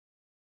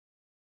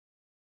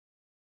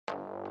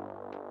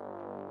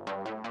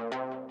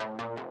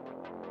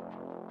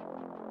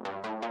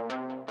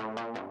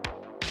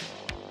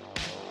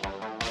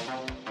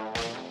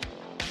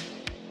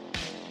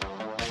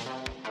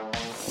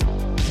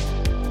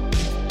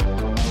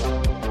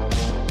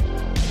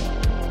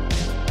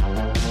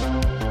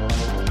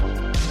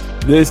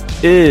This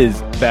is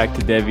Back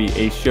to Devy,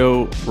 a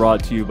show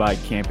brought to you by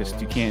Campus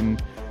to Canton.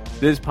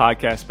 This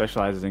podcast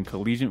specializes in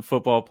collegiate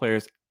football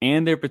players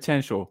and their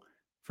potential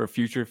for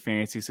future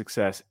fantasy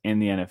success in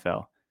the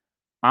NFL.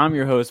 I'm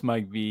your host,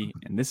 Mike V,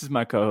 and this is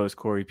my co-host,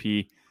 Corey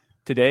P.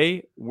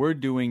 Today, we're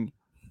doing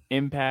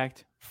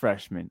impact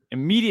freshmen,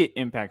 immediate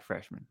impact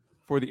freshmen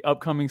for the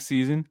upcoming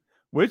season,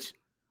 which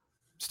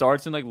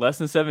starts in like less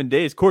than 7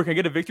 days. Corey, can I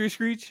get a victory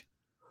screech?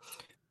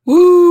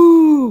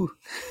 Woo!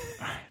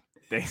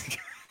 Thanks.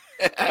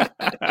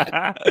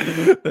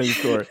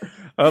 Thanks, Corey.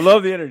 I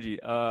love the energy.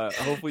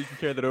 Hopefully you can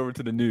carry that over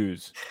to the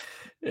news.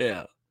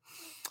 Yeah.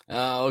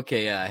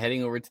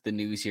 Heading over to the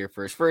news here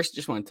first. First,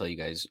 just want to tell you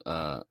guys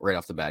right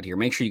off the bat here,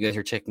 make sure you guys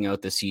are checking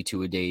out the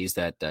C2-A-Days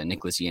that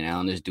Nicholas Ian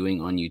Allen is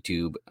doing on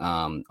YouTube,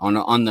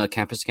 on the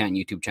Campus Canton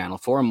YouTube channel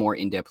for a more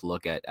in-depth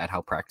look at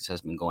how practice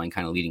has been going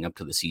kind of leading up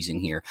to the season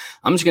here.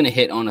 I'm just going to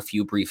hit on a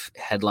few brief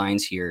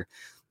headlines here.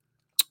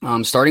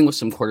 Starting with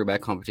some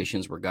quarterback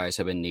competitions where guys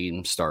have been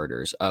named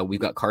starters. We've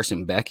got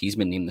Carson Beck. He's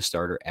been named the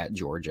starter at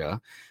Georgia.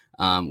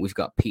 We've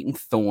got Peyton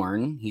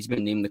Thorne. He's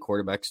been named the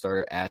quarterback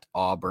starter at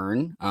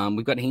Auburn.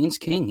 We've got Haynes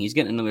King. He's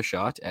getting another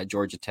shot at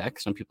Georgia Tech.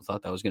 Some people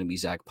thought that was going to be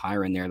Zach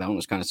Pyron there. That one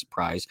was kind of a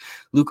surprise.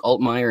 Luke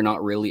Altmaier,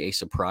 not really a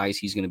surprise.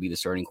 He's going to be the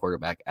starting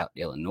quarterback at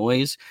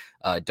Illinois.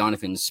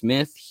 Donovan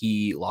Smith,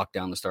 he locked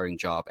down the starting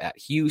job at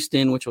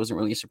Houston, which wasn't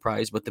really a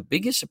surprise. But the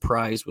biggest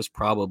surprise was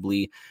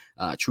probably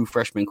true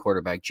freshman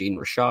quarterback Jaden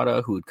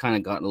Rashada, who had kind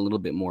of gotten a little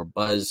bit more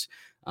buzz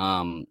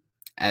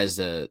as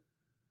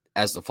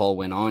the fall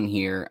went on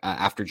here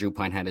after Drew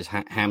Pine had his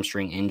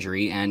hamstring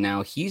injury, and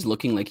now he's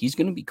looking like he's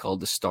going to be called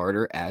the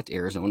starter at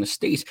Arizona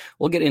State.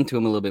 We'll get into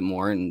him a little bit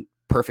more, and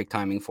perfect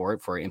timing for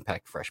it for our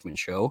Impact Freshman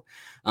show.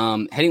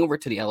 Heading over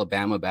to the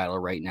Alabama battle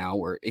right now,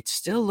 where it's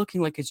still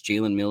looking like it's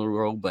Jalen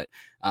Milroe, but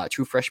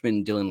true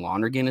freshman Dylan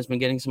Lonergan has been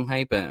getting some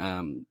hype.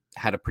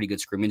 Had a pretty good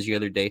scrimmage the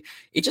other day.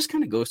 It just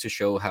kind of goes to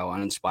show how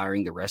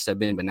uninspiring the rest have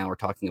been, but now we're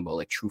talking about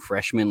like true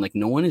freshmen. Like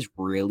no one is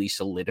really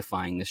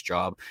solidifying this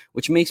job,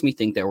 which makes me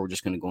think that we're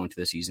just going to go into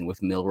the season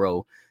with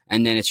Milroe,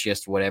 and then it's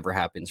just whatever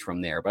happens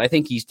from there. But I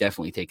think he's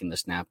definitely taken the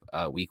snap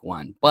week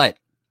one. But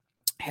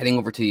heading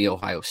over to the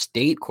Ohio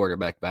State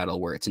quarterback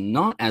battle, where it's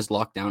not as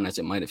locked down as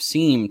it might have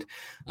seemed.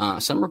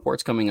 Some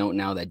reports coming out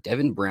now that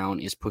Devin Brown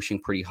is pushing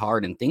pretty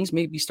hard, and things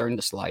may be starting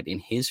to slide in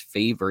his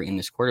favor in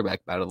this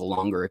quarterback battle the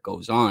longer it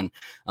goes on.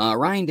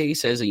 Ryan Day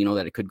says that,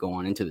 that it could go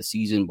on into the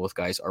season. Both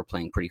guys are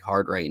playing pretty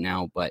hard right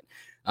now, but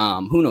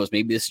who knows?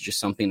 Maybe this is just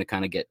something to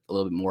kind of get a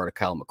little bit more to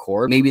Kyle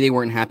McCord. Maybe they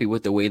weren't happy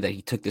with the way that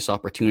he took this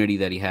opportunity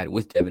that he had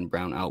with Devin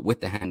Brown out with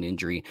the hand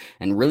injury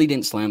and really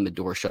didn't slam the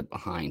door shut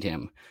behind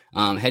him.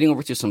 Heading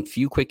over to some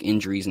few quick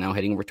injuries now,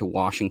 heading over to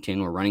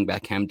Washington, where running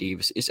back Cam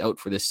Davis is out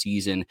for this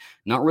season.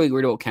 Not really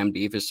worried about Cam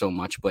Davis so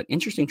much, but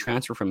interesting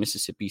transfer from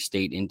Mississippi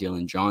State in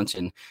Dylan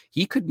Johnson.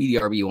 He could be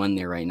the RB1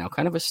 there right now.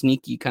 Kind of a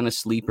sneaky kind of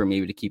sleeper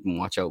maybe to keep him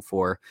watch out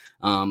for.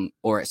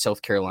 Or at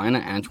South Carolina,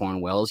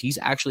 Antoine Wells. He's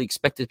actually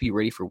expected to be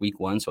ready for week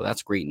one, so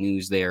that's great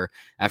news there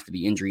after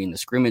the injury in the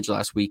scrimmage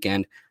last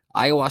weekend.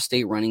 Iowa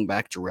State running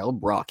back Jarrell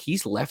Brock,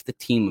 he's left the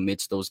team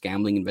amidst those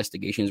gambling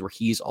investigations where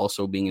he's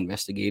also being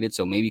investigated.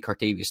 So maybe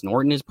Cartavius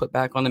Norton is put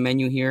back on the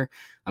menu here.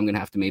 I'm going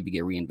to have to maybe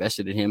get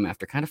reinvested in him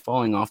after kind of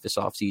falling off this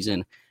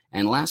offseason.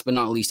 And last but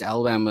not least,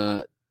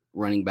 Alabama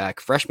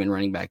freshman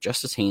running back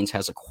Justice Haynes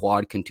has a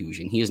quad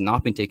contusion. He has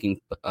not been taking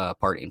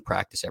part in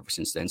practice ever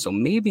since then. So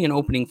maybe an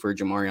opening for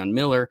Jamarion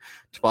Miller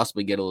to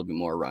possibly get a little bit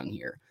more run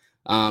here.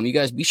 You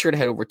guys be sure to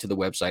head over to the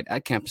website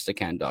at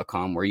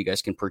campustocan.com where you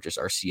guys can purchase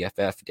our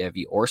CFF,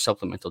 Devy, or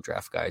supplemental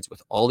draft guides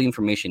with all the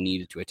information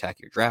needed to attack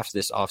your drafts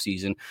this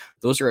offseason.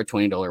 Those are a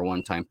 $20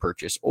 one-time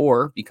purchase,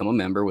 or become a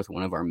member with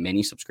one of our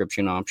many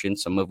subscription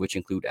options, some of which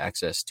include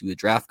access to the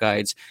draft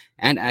guides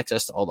and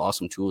access to all the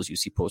awesome tools you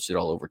see posted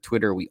all over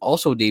Twitter. We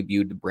also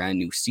debuted the brand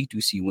new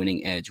C2C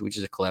Winning Edge, which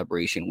is a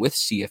collaboration with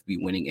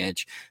CFB Winning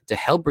Edge to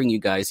help bring you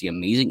guys the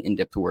amazing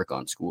in-depth work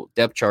on school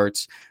depth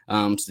charts,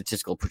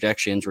 statistical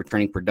projections,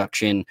 returning production,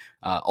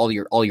 all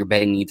your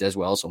betting needs as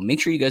well. So make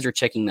sure you guys are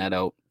checking that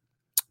out.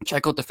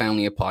 Check out the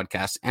family of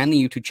podcasts and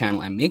the YouTube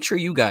channel, and make sure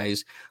you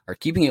guys are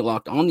keeping it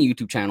locked on the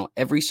YouTube channel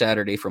every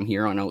Saturday from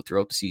here on out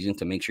throughout the season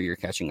to make sure you're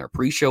catching our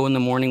pre-show in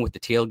the morning with the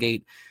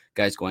tailgate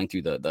guys going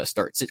through the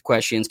start sit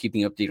questions,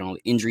 keeping updated on all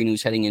the injury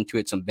news heading into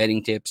it, some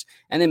betting tips,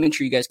 and then make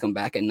sure you guys come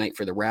back at night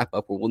for the wrap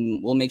up where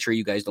we'll make sure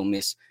you guys don't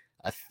miss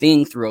a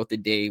thing throughout the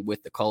day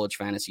with the college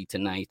fantasy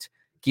tonight.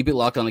 Keep it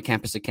locked on the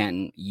Campus of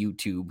Canton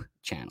YouTube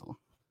channel.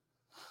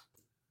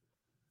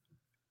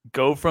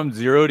 Go from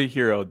zero to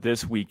hero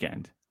this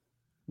weekend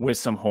with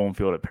some home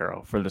field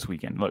apparel for this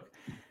weekend. Look,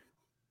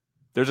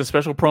 there's a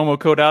special promo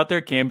code out there,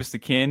 Campus to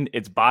Kin.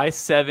 It's buy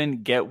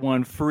 7, get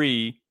 1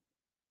 free,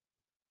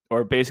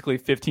 or basically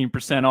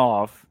 15%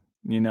 off.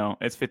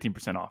 It's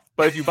 15% off.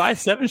 But if you buy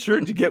 7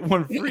 shirts, you get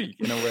 1 free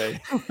in a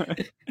way.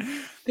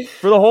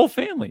 For the whole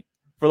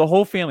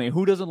family.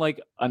 Who doesn't like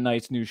a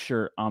nice new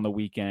shirt on the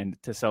weekend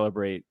to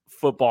celebrate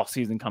football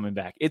season coming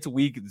back? It's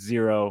week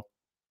 0.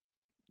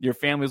 Your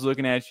family's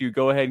looking at you.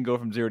 Go ahead and go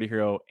from zero to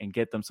hero and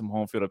get them some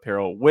home field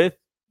apparel with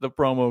the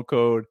promo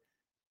code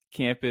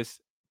campus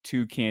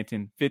to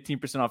Canton,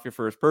 15% off your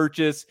first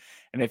purchase.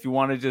 And if you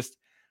want to just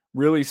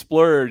really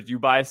splurge, you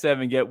buy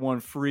 7, get 1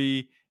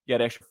 free. You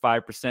get extra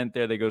 5%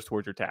 there that goes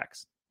towards your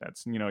tax.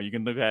 That's, you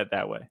can look at it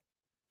that way.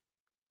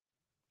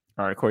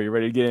 All right, Corey, you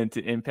ready to get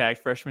into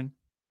impact freshman?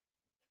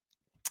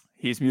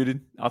 He's muted.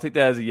 I'll take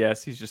that as a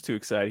yes. He's just too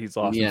excited. He's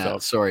lost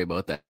himself. Sorry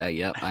about that.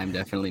 Yep, I'm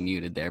definitely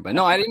muted there. But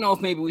no, I didn't know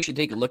if maybe we should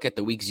take a look at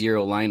the week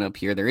 0 lineup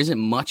here. There isn't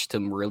much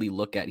to really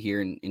look at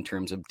here in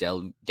terms of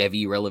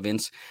Devy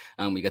relevance.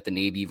 We got the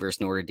Navy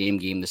versus Notre Dame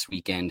game this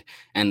weekend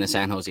and the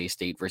San Jose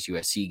State versus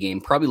USC game.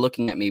 Probably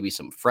looking at maybe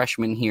some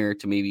freshmen here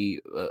to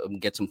maybe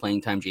get some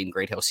playing time. Jaden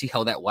Greathouse, see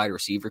how that wide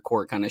receiver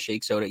court kind of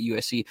shakes out at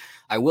USC.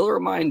 I will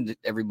remind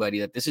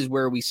everybody that this is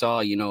where we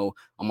saw,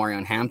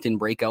 Omarion Hampton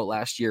breakout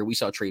last year. We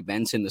saw Trey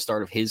Benson, the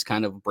start of his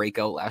kind of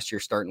breakout last year,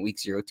 starting week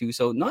 0 too.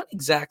 So not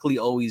exactly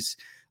always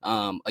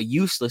a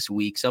useless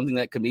week, something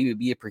that could maybe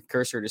be a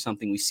precursor to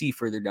something we see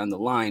further down the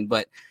line.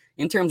 But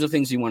in terms of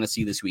things we want to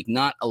see this week,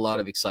 not a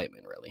lot of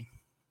excitement, really.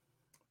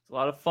 It's a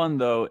lot of fun,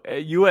 though.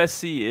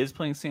 USC is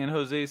playing San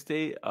Jose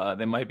State.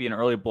 They might be an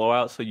early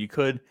blowout, so you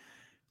could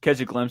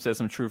catch a glimpse at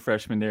some true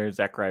freshmen there.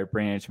 Zachariah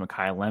Branch,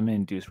 Mekhi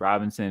Lemon, Deuce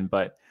Robinson.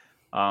 But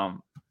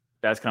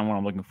that's kind of what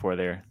I'm looking for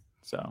there.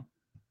 So.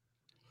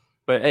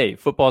 But hey,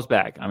 football's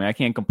back. I mean, I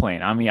can't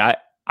complain. I mean,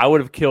 I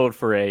would have killed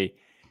for a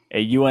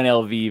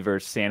UNLV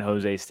versus San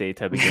Jose State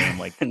type of game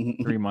like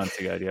 3 months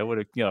ago. Dude. I would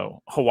have,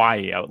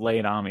 Hawaii. I would lay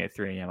it on me at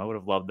 3 a.m. I would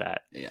have loved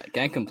that. Yeah,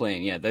 can't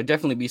complain. Yeah, there'll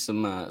definitely be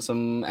some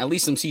at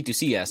least some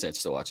C2C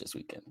assets to watch this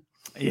weekend.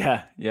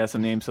 Yeah,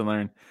 some names to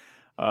learn.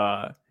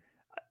 The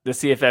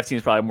CFF team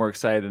is probably more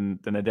excited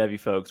than the Devy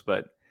folks,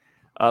 but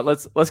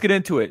let's get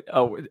into it.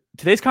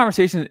 Today's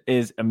conversation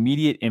is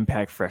immediate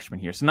impact freshman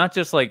here. So not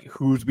just like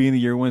who's being the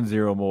year 1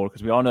 0 mold,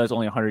 because we all know it's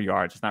only 100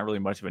 yards. It's not really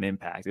much of an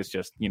impact. It's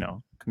just,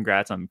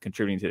 congrats on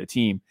contributing to the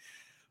team.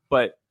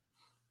 But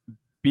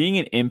being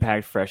an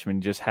impact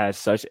freshman just has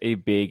such a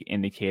big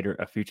indicator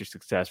of future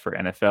success for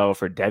NFL,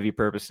 for Devy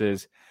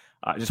purposes.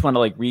 I just want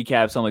to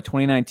recap some. Like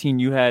 2019,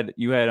 you had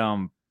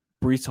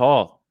Breece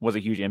Hall was a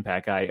huge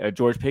impact guy.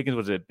 George Pickens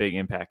was a big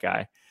impact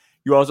guy.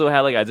 You also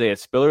had Isaiah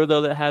Spiller,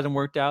 though, that hasn't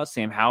worked out.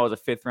 Sam Howell is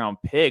a 5th-round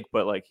pick,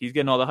 but he's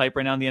getting all the hype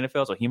right now in the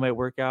NFL, so he might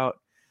work out.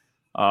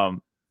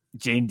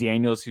 Jane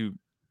Daniels, who's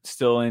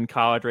still in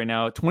college right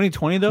now.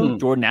 2020, though,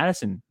 Jordan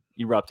Addison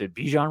erupted.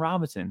 Bijan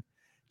Robinson,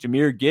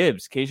 Jahmyr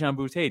Gibbs, Kayshon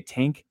Boutte,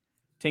 Tank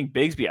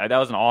Bigsby. That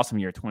was an awesome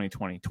year,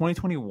 2020.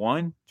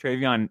 2021,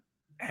 Travion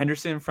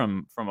Henderson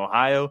from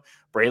Ohio.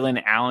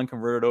 Braylon Allen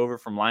converted over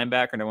from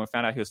linebacker, and everyone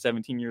found out he was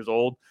 17 years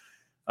old.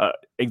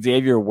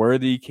 Xavier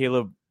Worthy,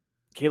 Caleb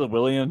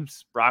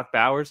Williams, Brock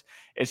Bowers.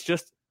 It's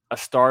just a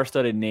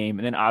star-studded name.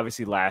 And then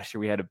obviously last year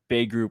we had a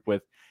big group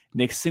with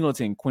Nick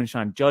Singleton,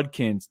 Quinshon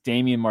Judkins,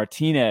 Damian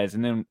Martinez.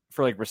 And then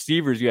for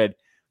receivers, you had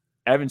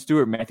Evan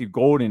Stewart, Matthew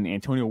Golden,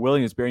 Antonio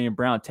Williams, Barrion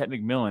Brown, Ted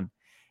McMillan.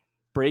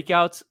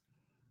 Breakouts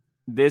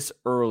this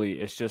early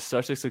is just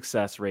such a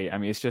success rate. I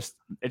mean,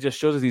 it just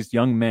shows us these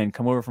young men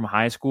come over from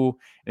high school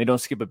and they don't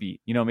skip a beat.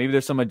 Maybe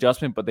there's some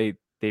adjustment, but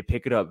they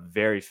pick it up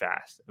very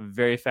fast. A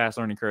very fast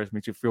learning curve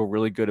makes you feel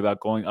really good about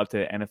going up to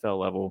the NFL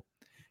level.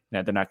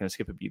 That they're not going to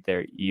skip a beat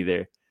there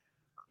either.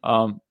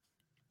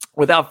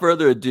 Without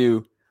further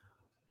ado,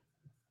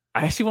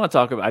 I actually want to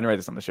talk about. I didn't write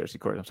this on the show,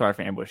 Corey. I'm sorry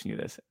for ambushing you.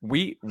 This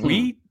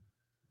mostly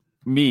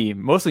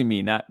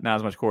me, not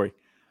as much Corey,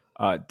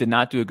 did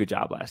not do a good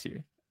job last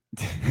year.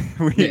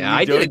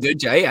 I did a good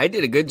job. I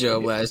did a good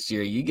job last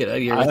year. You get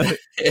out of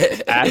here.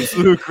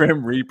 Absolute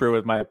grim reaper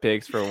with my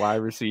picks for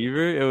wide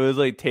receiver. It was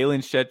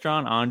Talon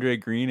Shetron, Andre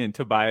Green, and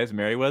Tobias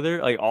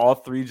Merriweather. All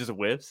 3 just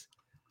whiffs.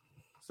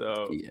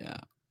 So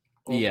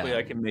hopefully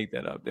I can make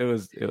that up. It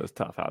was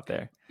tough out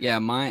there. Yeah,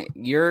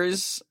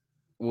 yours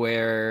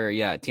where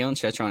Talon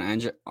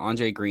Shetron,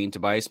 Andre Green,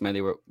 Tobias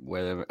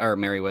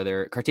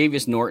Merriweather,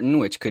 Cartavius Norton,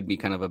 which could be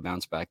kind of a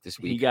bounce back this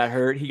week. He got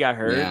hurt.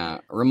 Yeah,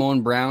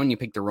 Ramon Brown, you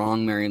picked the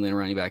wrong Maryland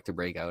running back to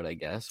break out, I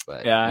guess.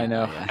 But I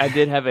know. Yeah. I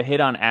did have a hit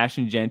on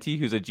Ashton Genty,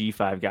 who's a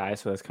G5 guy,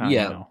 so that's kind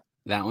of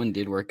that one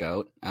did work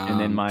out. And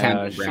then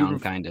my Brown,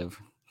 kind of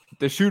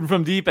the shooting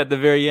from deep at the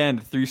very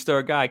end,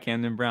 3-star guy,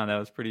 Camden Brown. That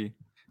was pretty.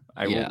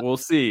 We'll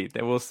see.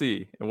 We'll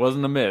see. It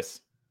wasn't a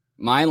miss.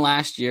 Mine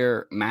last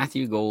year,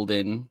 Matthew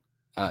Golden,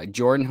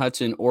 Jordan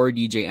Hudson or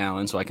DJ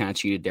Allen, so I kind of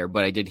cheated there,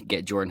 but I did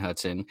get Jordan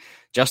Hudson.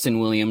 Justin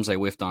Williams, I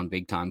whiffed on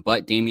big time,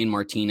 but Damian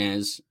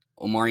Martinez,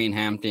 Omarion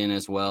Hampton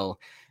as well,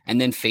 and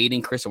then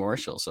fading Chris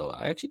Marshall. So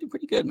I actually did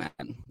pretty good, man.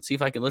 Let's see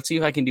if I can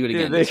do it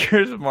again. The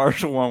Chris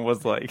Marshall one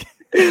was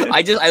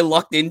I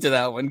lucked into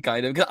that one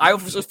kind of because I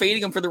was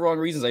fading him for the wrong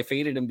reasons. I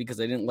faded him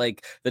because I didn't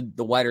like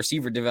the wide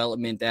receiver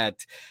development at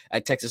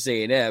Texas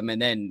A&M,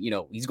 and then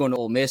he's going to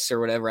Ole Miss or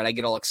whatever, and I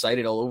get all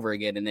excited all over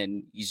again, and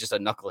then he's just a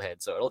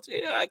knucklehead. So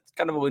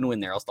kind of a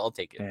win-win there. I'll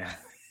take it. Yeah.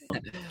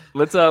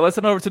 Let's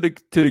head over to the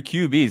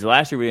QBs.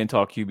 Last year we didn't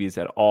talk QBs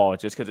at all,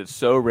 just because it's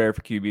so rare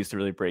for QBs to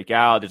really break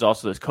out. There's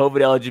also this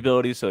COVID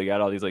eligibility, so you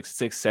got all these 6th,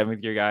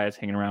 7th year guys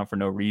hanging around for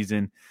no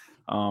reason.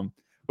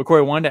 But Corey,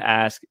 I wanted to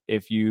ask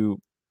if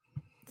you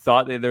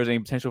thought that there was any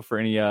potential for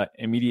any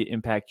immediate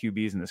impact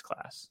QBs in this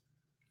class.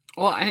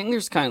 Well, I think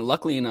there's kind of,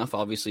 luckily enough,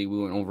 obviously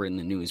we went over it in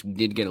the news. We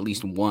did get at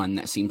least one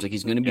that seems like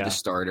he's going to be the Yeah.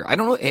 starter. I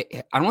don't know.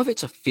 I don't know if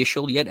it's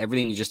official yet.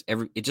 Everything is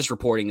it's just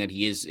reporting that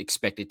he is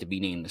expected to be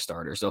named the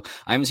starter. So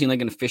I haven't seen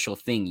like an official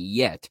thing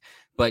yet.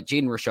 But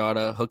Jaden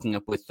Rashada hooking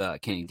up with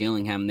Kenny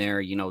Dillingham there.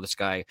 You know, this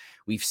guy,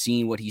 we've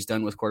seen what he's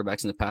done with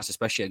quarterbacks in the past,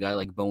 especially a guy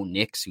like Bo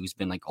Nix, who's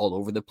been like all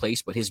over the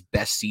place. But his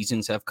best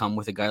seasons have come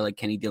with a guy like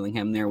Kenny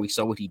Dillingham there. We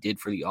saw what he did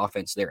for the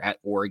offense there at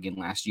Oregon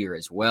last year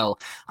as well.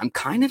 I'm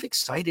kind of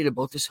excited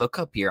about this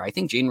hookup here. I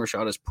think Jaden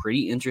Rashada is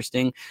pretty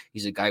interesting.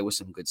 He's a guy with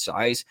some good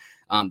size.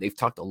 They've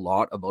talked a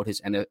lot about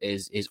his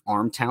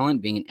arm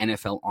talent, being an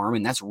NFL arm,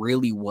 and that's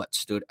really what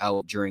stood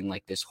out during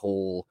like this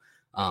whole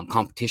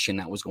competition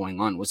that was going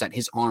on, was that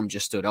his arm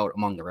just stood out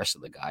among the rest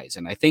of the guys.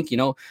 And I think,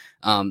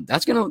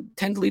 that's going to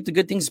tend to lead to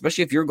good things,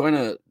 especially if you're going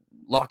to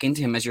lock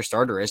into him as your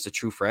starter as the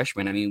true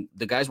freshman. I mean,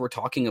 the guys we're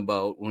talking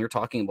about when we're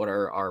talking about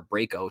our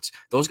breakouts,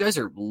 those guys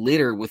are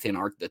littered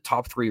within the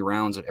top 3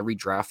 rounds of every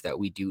draft that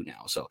we do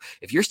now. So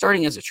if you're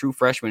starting as a true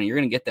freshman and you're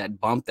going to get that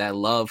bump, that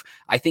love,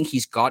 I think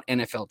he's got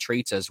NFL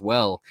traits as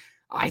well.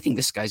 I think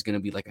this guy's going to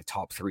be like a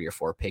top 3 or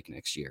 4 pick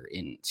next year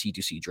in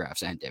C2C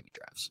drafts and Devy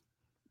drafts.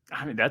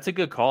 I mean, that's a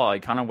good call.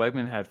 Like, Connor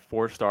Wegman had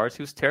 4 stars.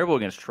 He was terrible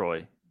against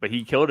Troy, but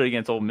he killed it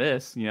against Ole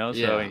Miss, you know? So,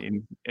 Yeah.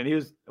 and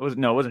it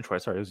wasn't Troy.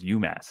 Sorry. It was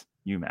UMass.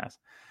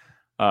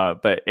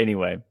 But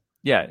anyway,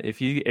 yeah, if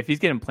he's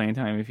getting playing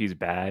time, if he's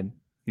bad,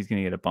 he's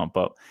going to get a bump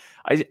up.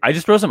 I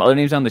just wrote some other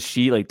names on the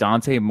sheet, like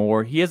Dante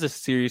Moore. He has a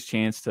serious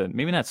chance to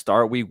maybe not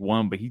start week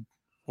 1, but he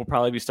will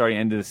probably be starting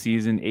end of the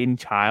season. Aiden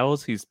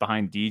Childs, he's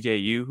behind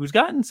DJU, who's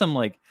gotten some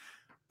like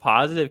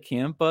positive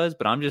camp buzz,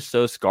 but I'm just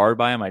so scarred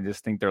by him. I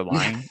just think they're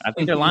lying. I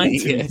think they're lying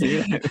to me,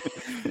 dude.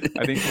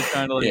 I think they're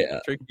trying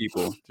to trick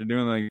people. They're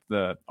doing like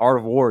the art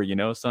of war,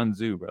 Sun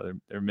Tzu, brother.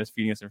 They're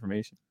misfeeding us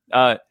information.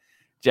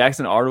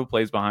 Jackson Ardo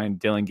plays behind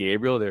Dylan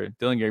Gabriel.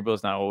 Dylan Gabriel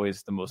is not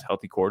always the most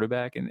healthy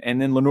quarterback.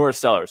 And then Lenore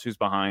Sellers, who's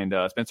behind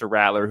Spencer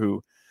Rattler,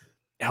 who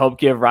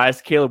helped give rise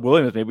to Caleb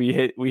Williams.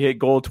 Maybe we hit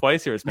gold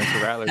twice here with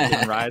Spencer Rattler,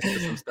 giving rise to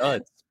some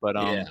studs. But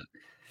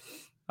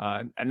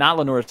not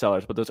Lenore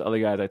Sellers, but those other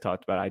guys I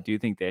talked about, I do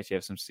think they actually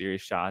have some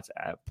serious shots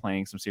at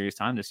playing some serious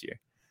time this year.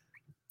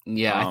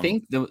 Yeah, I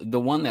think the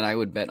one that I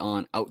would bet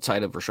on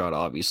outside of Rashad,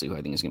 obviously, who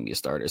I think is going to be a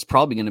starter, is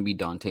probably going to be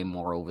Dante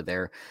Moore over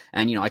there.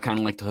 And I kind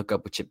of like to hook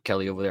up with Chip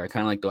Kelly over there. I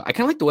kind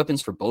of like the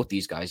weapons for both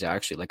these guys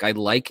actually. Like I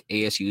like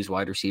ASU's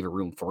wide receiver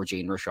room for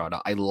Jaden Rashada.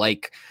 I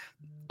like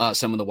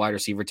some of the wide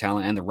receiver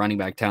talent and the running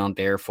back talent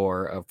there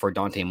for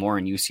Dante Moore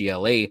and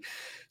UCLA.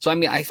 So I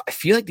mean, I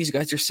feel like these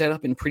guys are set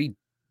up in pretty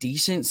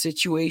decent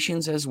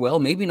situations as well.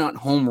 Maybe not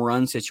home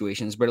run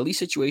situations, but at least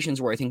situations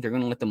where I think they're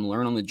going to let them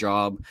learn on the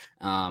job.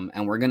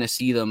 And we're going to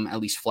see them at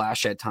least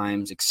flash at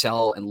times,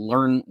 excel, and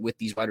learn with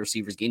these wide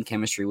receivers, gain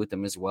chemistry with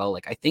them as well.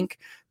 Like I think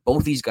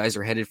both these guys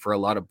are headed for a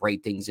lot of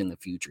bright things in the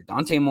future.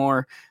 Dante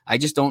Moore, I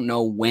just don't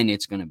know when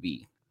it's going to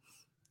be.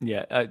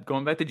 Yeah,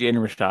 going back to Jaden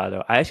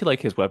Rashada, I actually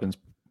like his weapons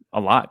a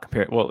lot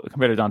compared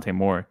to Dante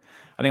Moore.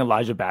 I think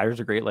Elijah Badger's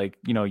a great,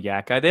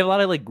 yak guy. They have a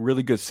lot of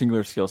really good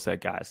singular skill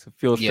set guys,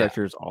 field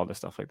stretchers, all this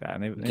stuff like that.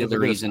 And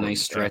Guillory's a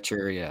nice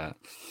stretcher, yeah.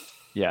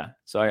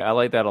 So I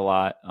like that a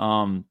lot.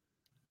 I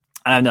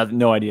have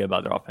no idea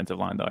about their offensive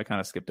line though. I kind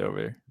of skipped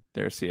over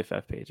their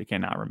CFF page. I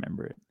cannot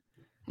remember it.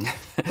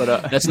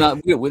 But that's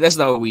not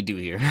what we do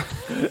here.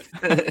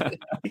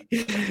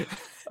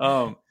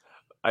 I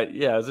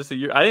was just a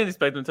year. I didn't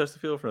expect them to touch the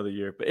field for another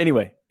year. But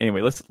anyway,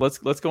 let's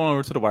go on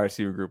over to the wide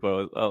receiver group.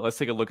 Let's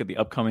take a look at the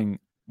upcoming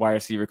wide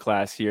receiver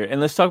class here,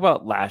 and let's talk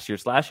about last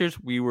year's. Last year's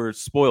we were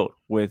spoiled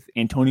with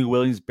Antonio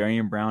Williams,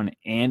 Barian Brown,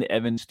 and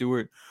Evan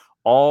Stewart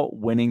all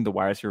winning the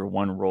wide receiver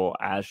 1 role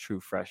as true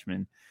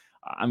freshmen.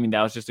 I mean,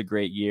 that was just a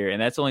great year, and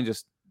that's only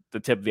just the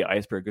tip of the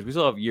iceberg because we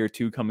still have year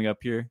 2 coming up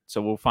here.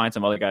 So we'll find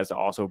some other guys to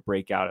also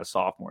break out as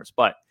sophomores.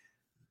 But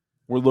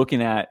we're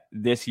looking at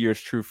this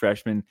year's true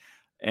freshmen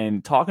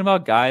and talking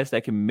about guys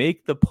that can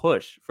make the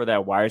push for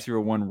that wide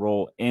receiver 1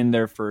 role in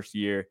their first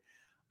year.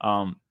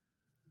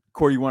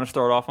 Corey, you want to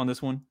start off on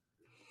this one?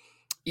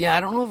 Yeah, I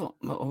don't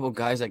know if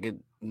guys that could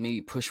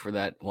maybe push for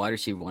that wide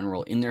receiver 1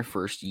 role in their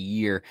first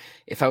year.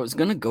 If I was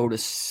going to go to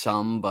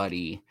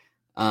somebody,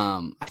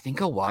 I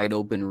think a wide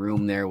open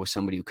room there with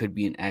somebody who could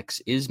be an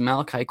X is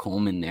Malachi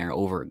Coleman there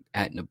over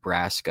at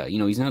Nebraska.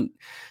 He's not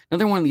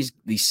another one of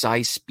these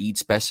size speed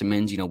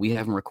specimens. We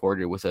have him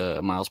recorded with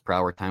a miles per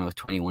hour time of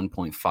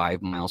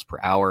 21.5 miles per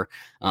hour.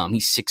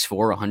 He's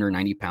 6'4",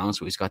 190 pounds.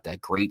 So he's got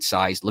that great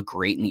size, look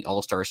great in the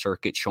all-star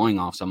circuit, showing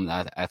off some of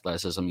that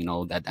athleticism,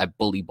 that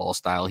bully ball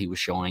style he was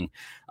showing.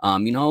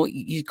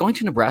 He's going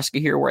to Nebraska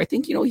here where I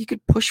think, he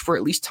could push for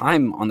at least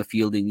time on the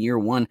field in year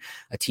 1,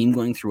 a team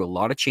going through a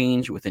lot of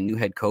change with a new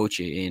head head coach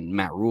in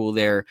Matt Rule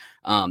there.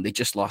 They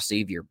just lost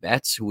Xavier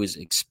Betts, who was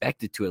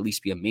expected to at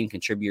least be a main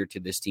contributor to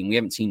this team. We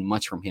haven't seen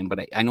much from him, but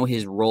I know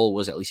his role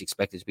was at least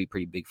expected to be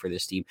pretty big for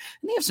this team.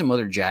 And they have some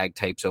other Jag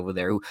types over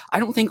there who I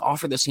don't think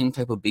offer the same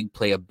type of big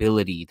play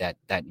ability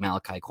that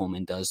Malachi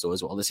Coleman does, though,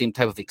 as well. The same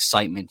type of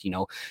excitement,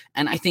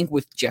 And I think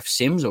with Jeff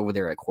Sims over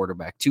there at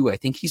quarterback, too, I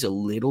think he's a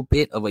little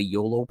bit of a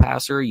YOLO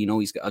passer.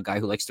 He's a guy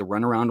who likes to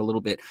run around a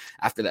little bit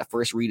after that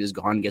first read is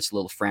gone, gets a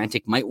little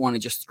frantic, might want to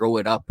just throw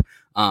it up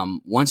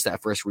once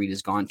that first read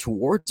is gone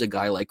towards a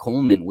guy like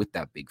Coleman with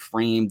that big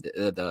frame,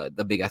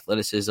 the big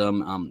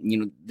athleticism.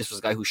 This was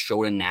a guy who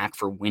showed a knack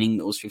for winning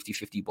those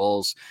 50-50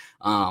 balls,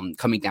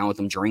 coming down with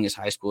them during his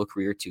high school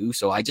career too.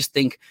 So I just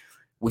think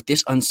with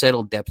this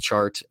unsettled depth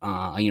chart,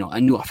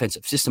 a new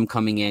offensive system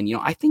coming in,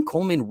 I think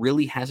Coleman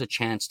really has a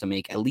chance to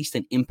make at least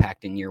an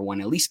impact in year one,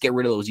 at least get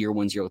rid of those year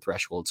 1-0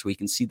 thresholds so we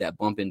can see that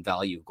bump in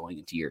value going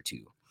into year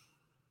two.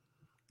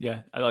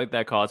 Yeah, I like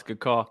that call. It's a good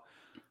call.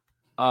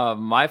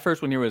 My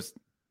first one here was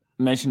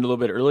mentioned a little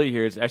bit earlier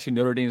here. It's actually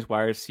Notre Dame's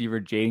wide receiver,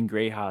 Jaden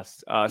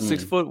Greathouse.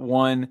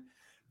 6'1",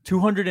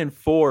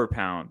 204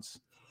 pounds.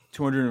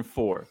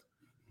 204.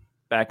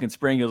 Back in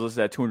spring, he was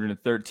listed at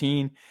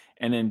 213.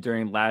 And then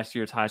during last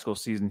year's high school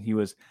season, he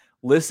was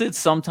listed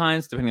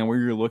sometimes, depending on where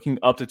you're looking,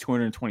 up to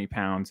 220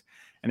 pounds.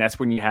 And that's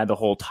when you had the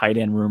whole tight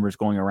end rumors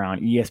going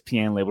around.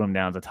 ESPN labeled him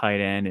down as a tight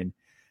end, and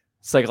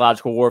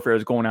psychological warfare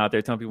was going out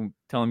there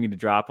telling me to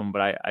drop him,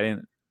 but I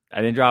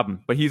didn't drop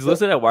him. But he's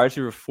listed at wide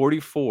receiver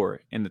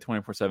 44 in the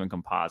 24/7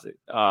 composite.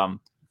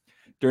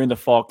 During the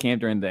fall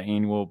camp, during the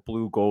annual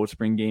Blue Gold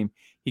spring game,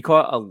 he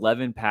caught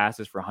 11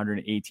 passes for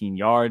 118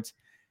 yards.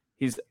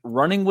 He's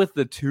running with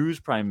the twos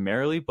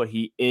primarily, but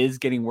he is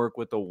getting work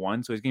with the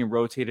one, so he's getting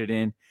rotated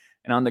in.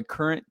 And on the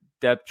current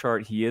depth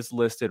chart, he is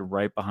listed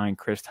right behind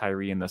Chris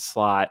Tyree in the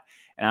slot.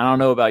 And I don't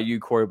know about you,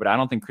 Corey, but I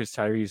don't think Chris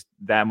Tyree is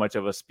that much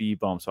of a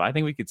speed bump. So I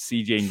think we could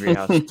see Jaden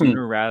Greathouse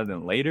sooner rather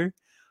than later.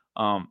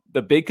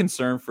 The big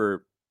concern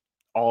for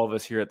all of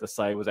us here at the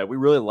site was that we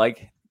really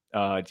like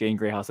Jaden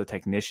Greathouse, the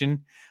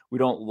technician. We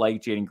don't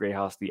like Jaden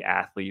Greathouse, the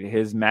athlete.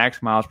 His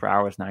max miles per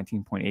hour is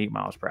 19.8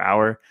 miles per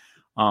hour.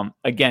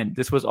 Again,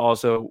 this was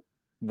also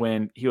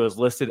when he was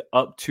listed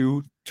up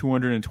to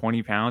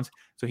 220 pounds.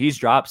 So he's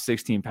dropped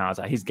 16 pounds.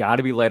 He's got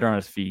to be lighter on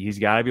his feet. He's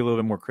got to be a little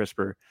bit more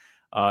crisper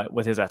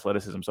with his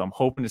athleticism. So I'm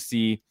hoping to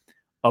see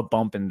a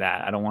bump in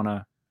that. I don't want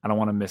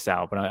to miss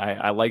out, but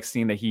I like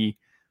seeing that he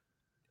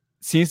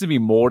seems to be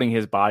molding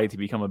his body to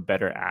become a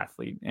better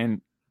athlete.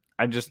 And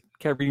I just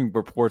kept reading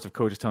reports of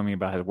coaches telling me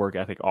about his work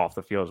ethic off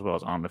the field as well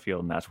as on the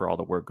field, and that's where all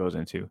the work goes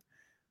into.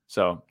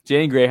 So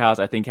Jaden Greathouse,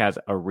 I think, has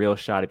a real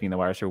shot at being the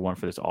wide receiver one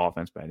for this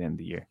offense by the end of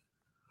the year.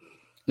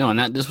 No,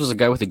 and this was a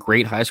guy with a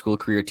great high school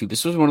career too.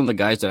 This was one of the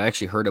guys that I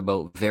actually heard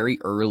about very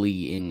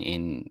early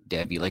in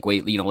Devy,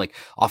 like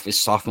off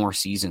his sophomore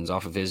seasons,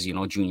 off of his,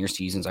 junior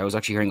seasons. I was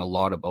actually hearing a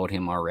lot about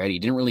him already.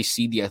 Didn't really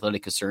see the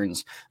athletic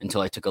concerns until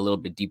I took a little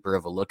bit deeper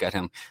of a look at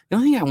him. The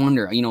only thing I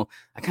wonder,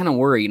 I kind of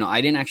worry, I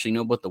didn't actually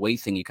know about the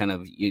weight thing.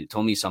 You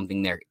told me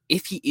something there.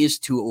 If he is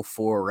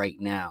 204 right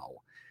now,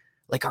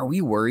 are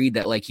we worried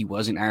that he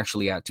wasn't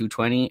actually at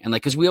 220? And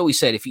because we always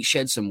said, if he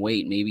shed some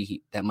weight,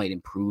 maybe that might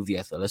improve the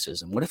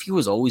athleticism. What if he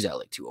was always at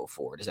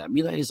 204? Does that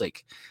mean that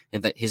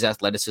his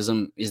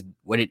athleticism is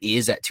what it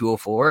is at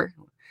 204?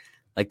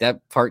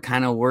 That part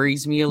kind of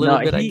worries me a little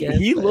bit. I guess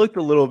he looked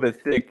a little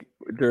bit thick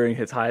during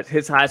his high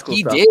school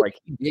he stuff. Did.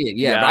 He did,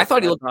 yeah. But I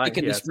thought he looked thick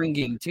in the spring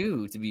game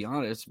too, to be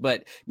honest.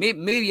 But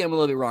maybe I'm a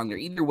little bit wrong there.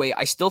 Either way,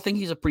 I still think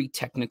he's a pretty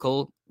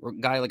technical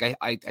guy.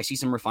 I see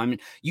some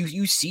refinement.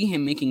 You see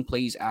him making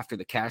plays after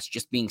the catch,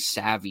 just being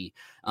savvy.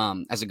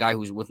 As a guy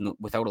who's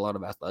without a lot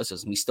of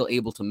athleticism, he's still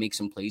able to make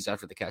some plays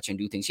after the catch and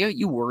do things. Yeah,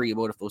 you worry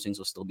about if those things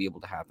will still be able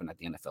to happen at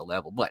the NFL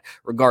level. But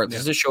regardless,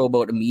 this is a show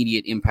about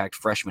immediate impact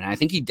freshmen. I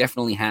think he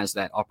definitely has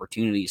that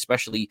opportunity,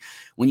 especially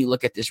when you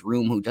look at this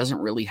room who doesn't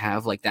really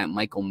have that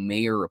Michael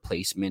Mayer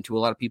replacement, who a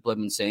lot of people have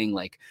been saying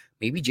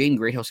maybe Jaden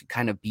Greathouse could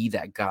kind of be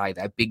that guy,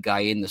 that big guy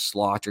in the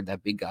slot or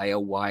that big guy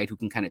out wide who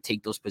can kind of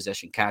take those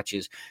possession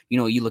catches.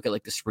 You look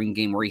at the spring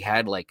game where he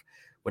had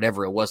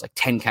whatever it was,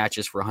 10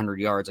 catches for 100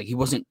 yards. He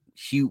wasn't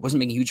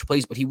making huge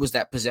plays, but he was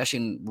that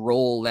possession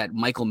role, that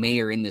Michael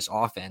Mayer in this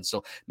offense.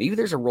 So maybe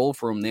there's a role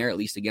for him there, at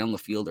least to get on the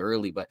field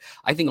early. But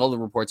I think all the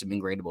reports have been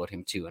great about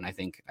him too. And I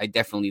think I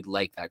definitely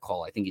like that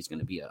call. I think he's going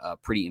to be a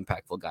pretty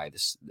impactful guy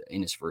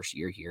in his first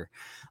year here.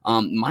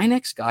 My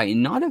next guy,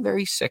 not a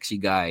very sexy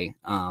guy,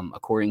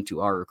 according to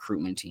our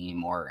recruitment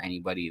team or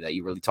anybody that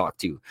you really talk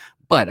to,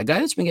 but a guy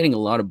that's been getting a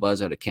lot of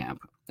buzz out of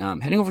camp.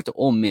 Heading over to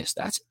Ole Miss,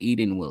 that's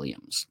Aiden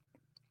Williams.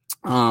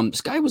 This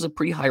guy was a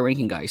pretty high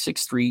ranking guy,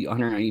 6'3",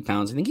 190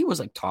 pounds. I think he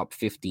was top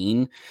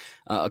 15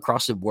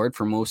 across the board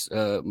for most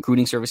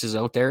recruiting services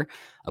out there.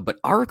 But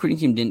our recruiting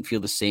team didn't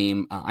feel the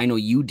same. I know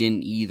you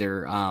didn't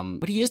either.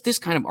 But he is this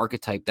kind of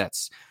archetype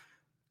that's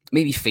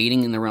maybe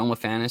fading in the realm of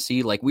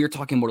fantasy. Like we were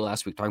talking about it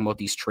last week, talking about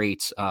these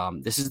traits.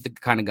 This is the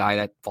kind of guy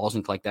that falls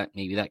into like that,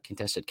 maybe that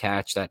contested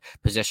catch, that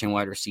possession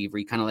wide receiver.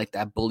 You kind of like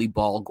that bully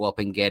ball, go up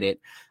and get it.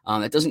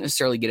 That doesn't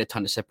necessarily get a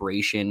ton of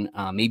separation.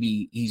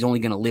 Maybe he's only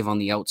going to live on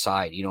the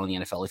outside, in the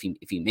NFL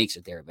if he makes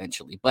it there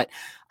eventually. But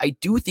I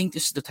do think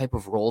this is the type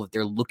of role that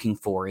they're looking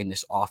for in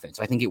this offense.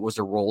 I think it was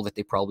a role that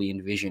they probably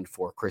envisioned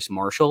for Chris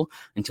Marshall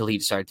until he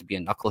decided to be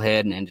a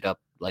knucklehead and ended up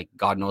like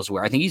God knows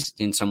where. I think he's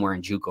in somewhere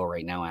in JUCO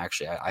right now,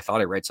 actually. I thought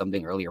I read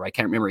something earlier. I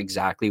can't remember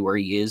exactly where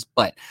he is,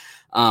 but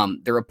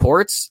the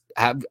reports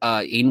have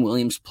Aiden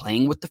Williams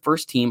playing with the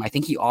first team. I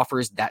think he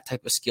offers that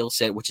type of skill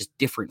set, which is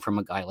different from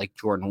a guy like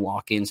Jordan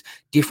Watkins,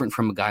 different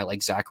from a guy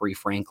like Zachary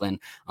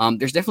Franklin.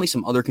 There's definitely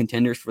some other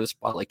contenders for the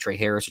spot, like Trey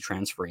Harris, a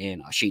transfer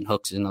in. Shane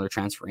Hooks is another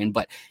transfer in.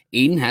 But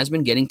Aiden has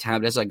been getting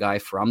tabbed as a guy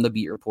from the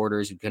beat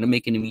reporters who's going to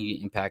make an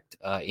immediate impact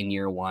in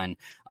year one.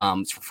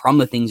 From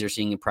the things they're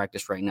seeing in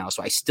practice right now.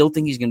 So I still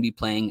think he's going to be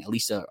playing at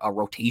least a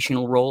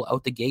rotational role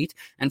out the gate.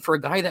 And for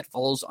a guy that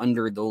falls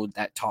under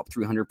that top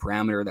 300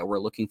 parameter that we're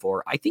looking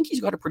for, I think he's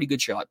got a pretty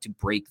good shot to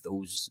break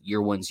those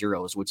year one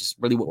zeros, which is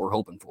really what we're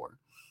hoping for.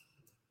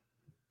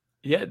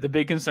 Yeah, the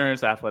big concern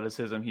is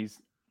athleticism. He's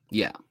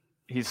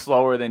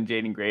slower than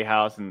Jaden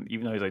Grayhouse, and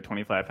even though he's like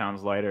 25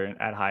 pounds lighter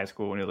at high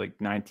school, when he was like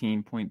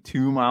 19.2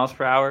 miles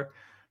per hour.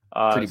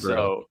 Pretty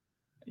brutal. So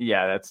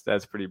yeah,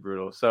 that's pretty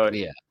brutal. So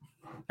yeah.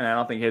 And I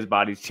don't think his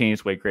body's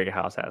changed the way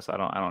Grayhouse has. So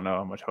I don't know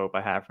how much hope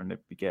I have for him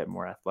to get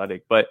more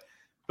athletic. But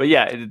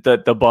yeah,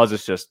 the buzz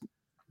is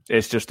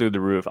just through the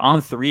roof. On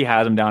 3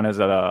 has him down as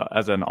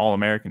an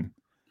All-American.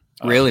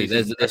 Really,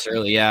 this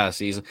early,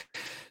 season.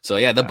 So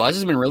yeah, the buzz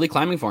has been really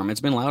climbing for him.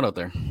 It's been loud out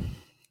there.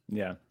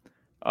 Yeah.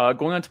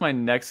 Going on to my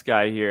next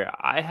guy here,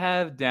 I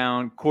have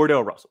down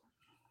Cordell Russell.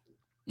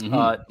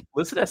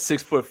 Listed at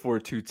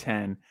 6'4",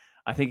 210.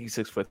 I think he's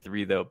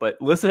 6'3" though,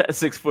 but listed at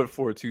 6'4",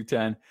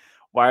 210.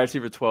 Wide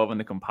receiver 12 in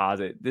the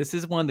composite. This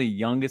is one of the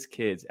youngest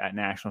kids at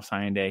National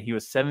Signing Day. He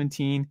was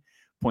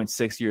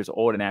 17.6 years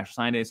old at National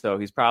Signing Day, so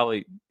he's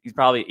probably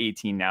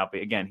 18 now.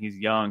 But again, he's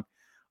young.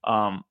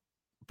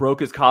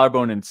 Broke his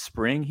collarbone in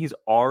spring. He's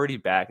already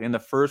back. In the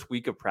first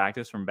week of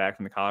practice from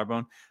the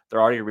collarbone, they're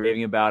already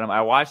raving about him.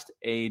 I watched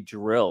a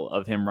drill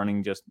of him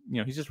running.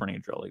 He's just running a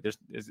drill. Like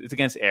it's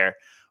against air,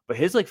 but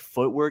his like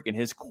footwork and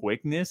his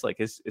quickness, like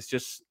it's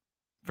just.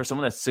 For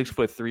someone that's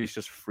 6'3", it's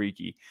just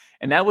freaky.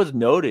 And that was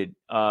noted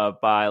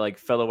by like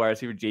fellow wide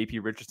receiver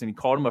JP Richardson. He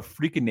called him a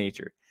freak of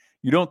nature.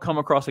 You don't come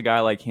across a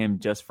guy like him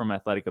just from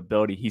athletic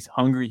ability. He's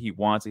hungry. He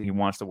wants it. He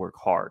wants to work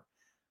hard.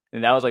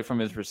 And that was like from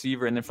his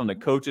receiver. And then from the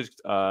coaches,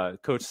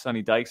 Coach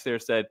Sonny Dykes there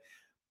said,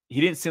 he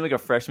didn't seem like a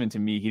freshman to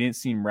me. He didn't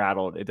seem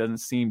rattled. It doesn't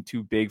seem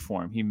too big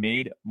for him. He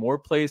made more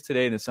plays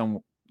today than some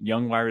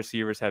young wide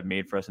receivers have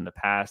made for us in the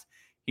past.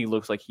 He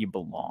looks like he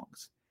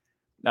belongs.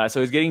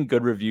 So he's getting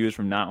good reviews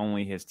from not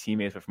only his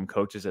teammates, but from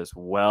coaches as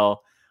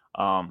well.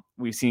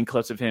 We've seen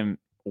clips of him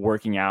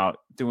working out,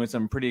 doing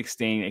some pretty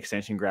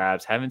extension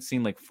grabs. Haven't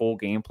seen like full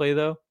gameplay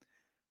though.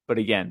 But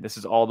again, this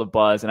is all the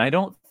buzz. And I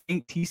don't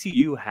think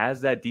TCU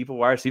has that deep of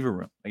wide receiver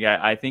room. Like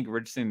I think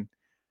Richardson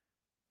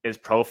is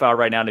profiled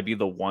right now to be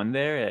the one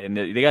there. And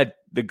they got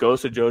the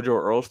ghost of JoJo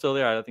Earl still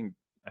there. I think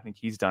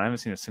he's done. I haven't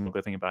seen a single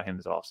good thing about him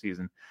this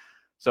offseason.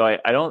 So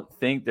I don't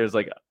think there's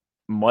like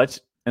much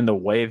in the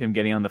way of him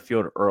getting on the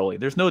field early.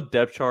 There's no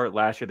depth chart.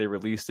 Last year they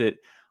released it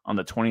on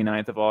the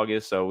 29th of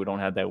August, so we don't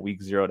have that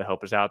week 0 to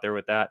help us out there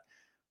with that.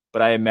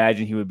 But I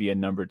imagine he would be a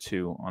number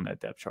 2 on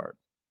that depth chart.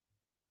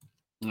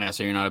 Yeah,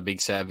 so you're not a big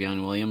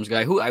Savion Williams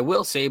guy, who I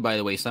will say, by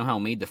the way, somehow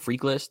made the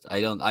freak list.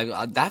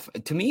 That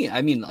to me,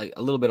 I mean, like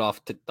a little bit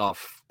off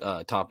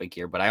topic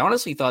here, but I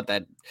honestly thought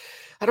that,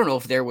 I don't know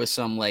if there was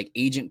some like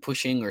agent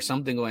pushing or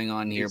something going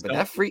on here, but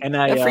that freak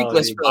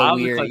list felt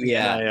weird.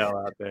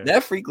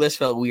 That freak list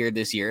felt weird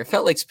this year. It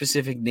felt like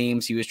specific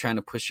names he was trying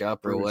to push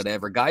up or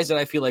whatever. Guys that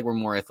I feel like were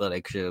more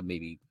athletic should have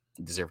maybe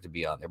deserve to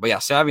be on there. But yeah,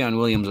 Savion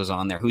Williams was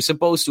on there, who's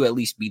supposed to at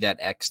least be that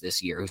X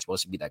this year, who's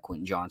supposed to be that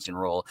Quentin Johnson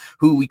role,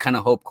 who we kind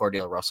of hope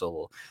Cordell Russell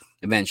will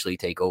eventually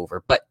take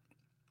over. But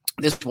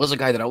this was a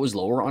guy that I was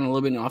lower on a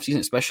little bit in the offseason,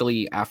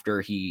 especially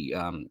after he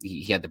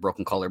had the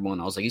broken collarbone.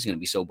 I was like, he's going to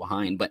be so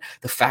behind. But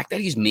the fact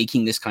that he's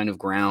making this kind of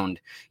ground,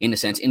 in a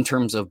sense, in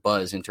terms of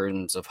buzz, in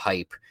terms of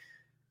hype,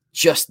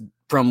 just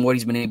from what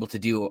he's been able to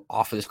do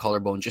off of this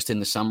collarbone just in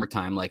the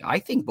summertime, like I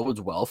think bodes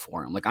well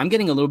for him. Like I'm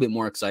getting a little bit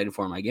more excited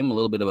for him. I gave him a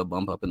little bit of a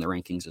bump up in the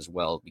rankings as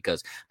well,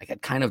 because I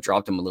had kind of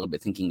dropped him a little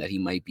bit thinking that he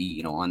might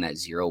be, on that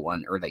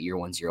 0-1 or that year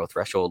 1-0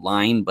 threshold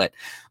line. But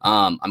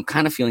I'm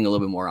kind of feeling a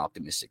little bit more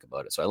optimistic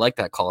about it. So I like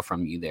that call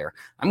from you there.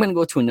 I'm going to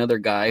go to another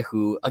guy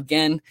who,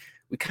 again,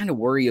 we kind of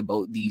worry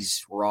about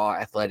these raw,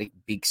 athletic,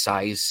 big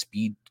size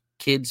speed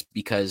kids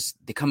because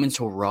they come in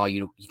so raw.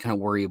 You kind of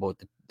worry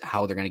about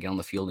how they're going to get on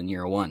the field in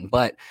year one.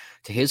 But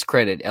to his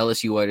credit,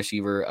 LSU wide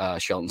receiver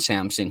Shelton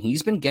Sampson,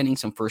 he's been getting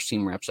some first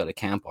team reps out of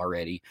camp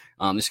already.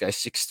 This guy's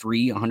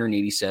 6'3",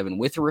 187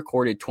 with a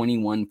recorded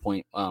 21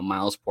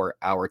 miles per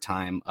hour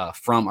time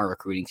from our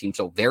recruiting team.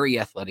 So very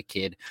athletic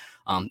kid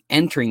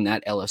entering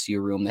that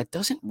LSU room that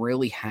doesn't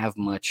really have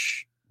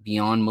much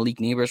beyond Malik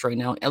Neighbors right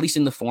now, at least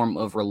in the form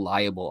of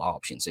reliable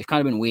options. They've kind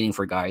of been waiting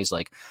for guys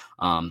like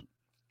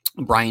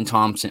Brian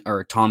Thomas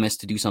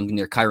to do something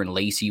there. Kyron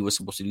Lacey was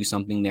supposed to do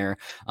something there.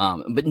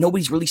 But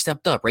nobody's really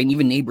stepped up, right? And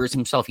even Neighbors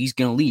himself, he's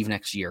going to leave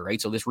next year, right?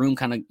 So this room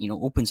kind of,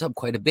 opens up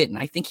quite a bit. And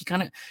I think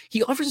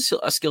he offers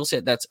a skill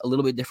set that's a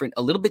little bit different,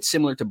 a little bit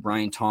similar to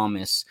Brian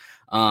Thomas.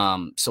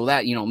 So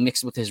that,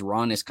 mixed with his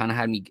rawness kind of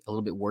had me a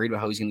little bit worried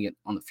about how he's going to get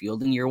on the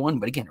field in year one.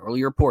 But again,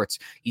 early reports,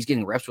 he's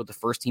getting reps with the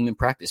first team in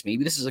practice.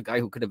 Maybe this is a guy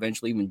who could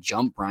eventually even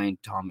jump Brian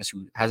Thomas,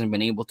 who hasn't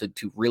been able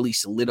to really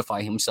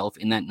solidify himself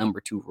in that number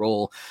 2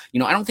 role.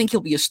 I don't think he'll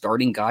be a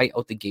starting guy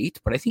out the gate,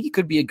 but I think he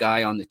could be a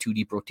guy on the 2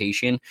 deep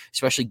rotation,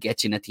 especially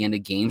gets in at the end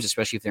of games,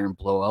 especially if they're in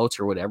blowouts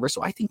or whatever.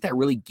 So I think that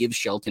really gives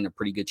Shelton a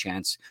pretty good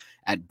chance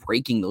at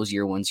breaking those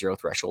year 1-0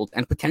 threshold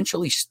and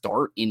potentially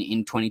start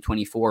in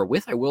 2024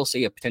 with, I will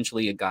say,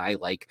 potentially a guy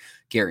like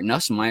Garrett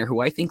Nussmeier,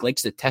 who I think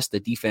likes to test the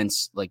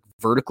defense like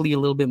vertically a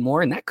little bit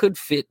more, and that could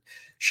fit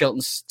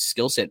Shelton's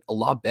skill set a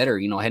lot better,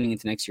 heading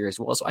into next year as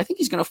well. So I think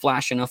he's going to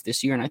flash enough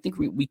this year, and I think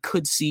we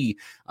could see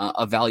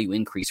a value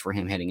increase for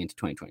him heading into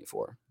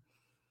 2024.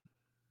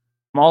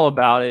 I'm all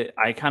about it.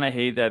 I kind of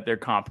hate that they're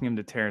comping him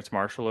to Terrence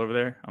Marshall over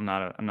there. I'm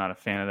not a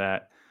fan of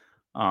that.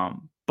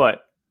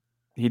 But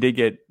he did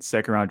get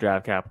second round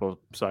draft capital,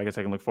 so I guess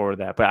I can look forward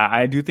to that. But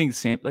I do think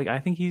I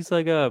think he's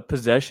like a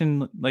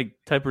possession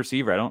type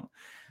receiver.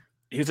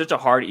 He's such a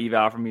hard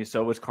eval for me.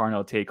 So was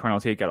Carnell Tate.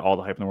 Carnell Tate got all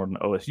the hype in the world in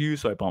OSU,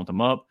 so I bumped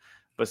him up.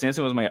 But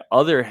Sanson was my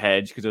other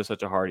hedge because it was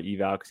such a hard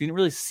eval because he didn't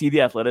really see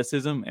the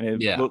athleticism,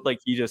 and it looked like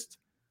he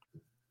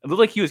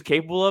was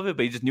capable of it,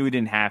 but he just knew he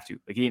didn't have to.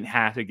 Like he didn't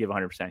have to give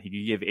 100%. He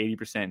could give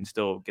 80% and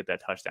still get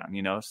that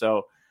touchdown.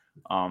 So,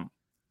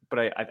 but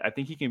I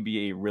think he can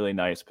be a really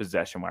nice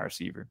possession wide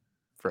receiver.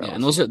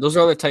 And those are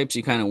the types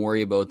you kind of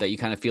worry about, that you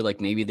kind of feel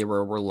like maybe they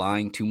were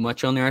relying too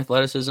much on their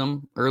athleticism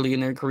early in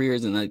their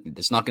careers, and that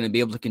it's not going to be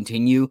able to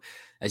continue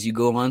as you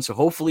go on. So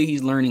hopefully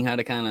he's learning how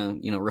to kind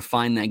of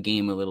refine that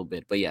game a little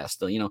bit. But yeah,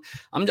 still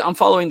I'm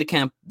following the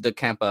camp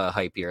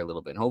hype here a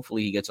little bit.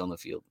 Hopefully he gets on the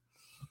field.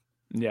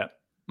 Yeah,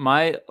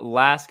 my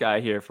last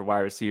guy here for wide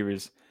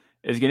receivers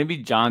is going to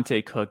be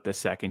Jonte Cook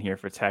II here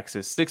for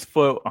Texas. 6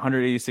 foot,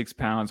 186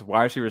 pounds,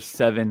 wide receiver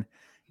 7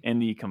 in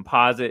the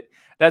composite.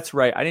 That's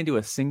right. I didn't do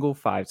a single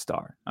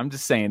 5-star. I'm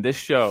just saying this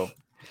show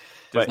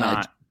does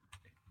not.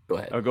 Go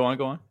ahead. Oh, go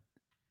on.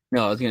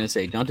 No, I was going to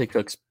say Jonte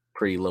Cook's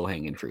pretty low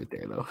hanging fruit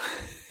there, though.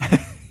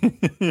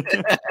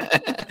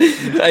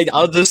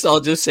 I'll just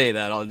say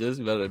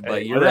that.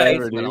 But you're right.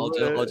 But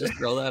I'll just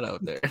throw that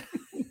out there.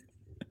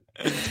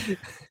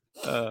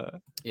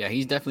 Yeah,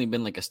 he's definitely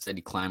been like a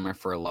steady climber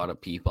for a lot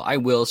of people. I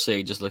will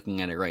say, just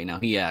looking at it right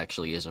now, he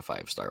actually is a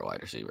 5-star wide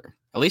receiver,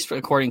 at least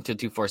according to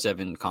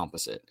 247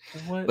 Composite.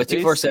 But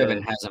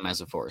 247 has him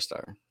as a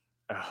 4-star.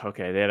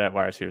 Okay, they had that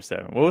wide receiver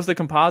 7. What was the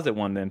composite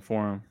one then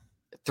for him?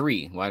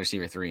 3, wide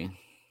receiver 3.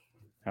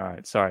 All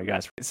right, sorry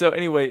guys. So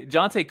anyway,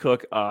 Jonte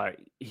Cook,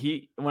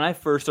 when I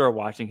first started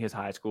watching his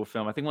high school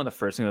film, I think one of the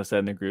first things I said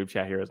in the group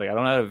chat here was like, I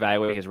don't know how to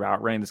evaluate his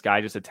route running. This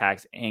guy just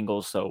attacks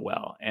angles so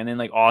well. And then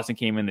like Austin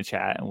came in the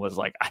chat and was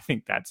like, I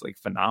think that's like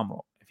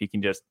phenomenal if he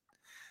can just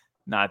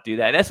not do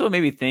that. And that's what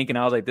made me think. And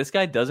I was like, this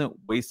guy doesn't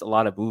waste a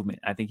lot of movement.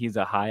 I think he's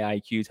a high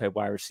IQ type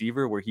wide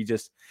receiver where he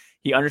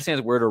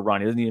understands where to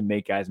run. He doesn't need to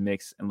make guys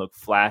mix and look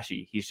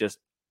flashy. He's just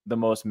the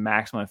most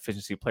maximum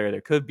efficiency player there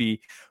could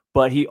be.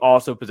 But he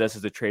also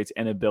possesses the traits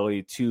and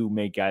ability to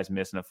make guys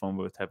miss in a phone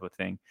booth type of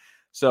thing.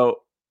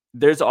 So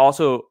there's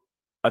also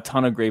a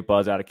ton of great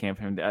buzz out of camp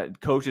from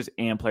coaches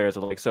and players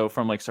alike. So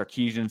from like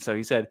Sarkisian, so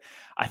he said,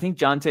 I think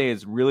Jonte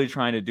is really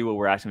trying to do what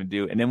we're asking him to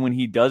do. And then when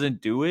he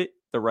doesn't do it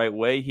the right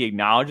way, he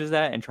acknowledges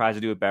that and tries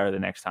to do it better the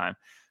next time.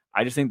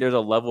 I just think there's a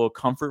level of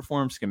comfort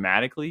for him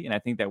schematically. And I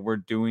think that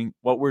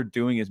what we're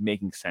doing is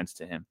making sense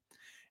to him.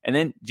 And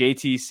then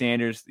JT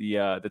Sanders,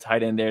 the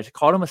tight end there,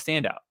 called him a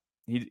standout.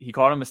 He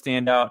called him a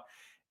standout,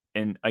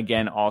 and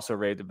again, also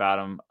raved about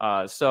him.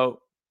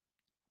 So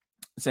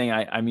saying,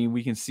 I mean,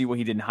 we can see what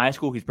he did in high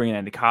school. He's bringing that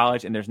into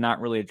college, and there's not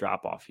really a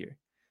drop-off here.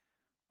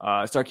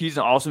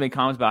 Sarkisian also made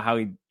comments about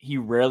how he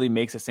rarely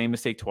makes the same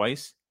mistake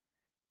twice.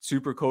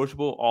 Super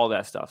coachable, all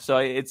that stuff. So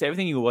it's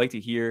everything you like to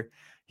hear.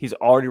 He's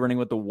already running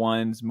with the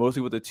 1s,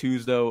 mostly with the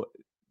 2s, though.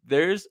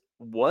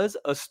 Was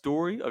a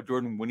story of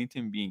Jordan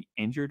Whittington being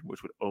injured,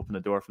 which would open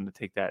the door for him to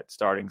take that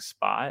starting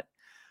spot.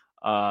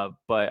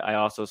 But I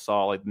also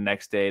saw like the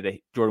next day that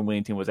Jordan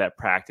Whittington was at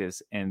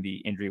practice and the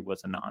injury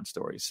was a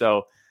non-story.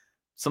 So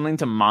something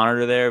to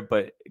monitor there,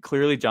 but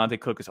clearly Jonte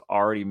Cook is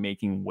already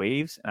making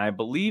waves. And I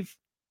believe,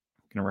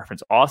 I'm going to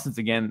reference Austin's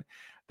again,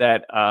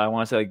 that I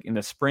want to say like in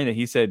the spring that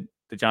he said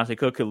that Jonte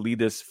Cook could lead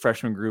this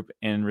freshman group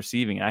in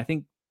receiving. And I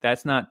think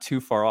that's not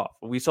too far off.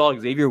 We saw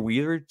Xavier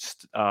Worthy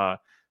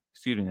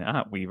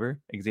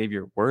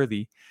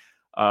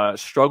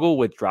struggle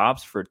with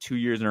drops for 2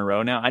 years in a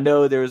row now. I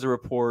know there was a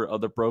report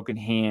of the broken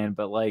hand,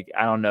 but like,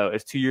 I don't know,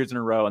 it's 2 years in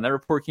a row. And that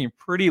report came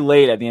pretty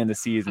late at the end of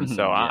the season.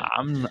 So yeah.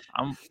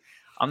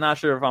 I'm not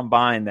sure if I'm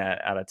buying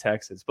that out of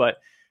Texas, but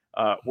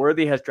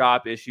Worthy has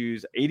drop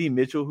issues. AD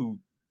Mitchell, who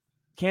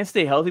can't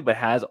stay healthy, but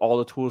has all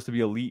the tools to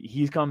be elite.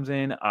 He comes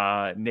in,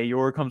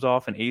 Nayor comes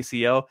off an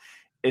ACL.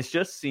 It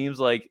just seems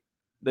like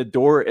the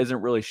door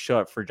isn't really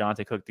shut for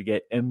Jonte Cook to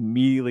get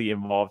immediately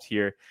involved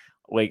here.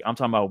 Like, I'm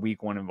talking about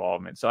week one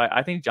involvement. So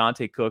I think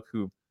Jonte Cook,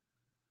 who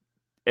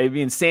it'd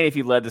be insane if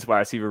he led this wide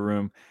receiver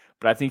room,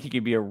 but I think he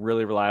could be a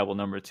really reliable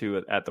number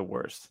 2 at the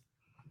worst.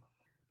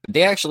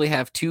 They actually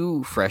have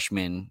 2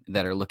 freshmen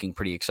that are looking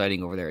pretty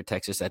exciting over there at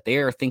Texas that they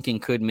are thinking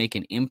could make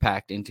an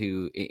impact in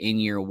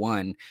year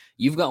one.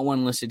 You've got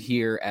one listed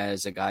here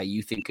as a guy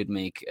you think could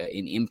make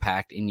an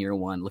impact in year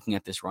one, looking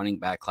at this running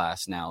back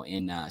class now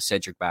in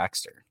Cedric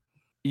Baxter.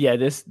 Yeah,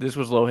 this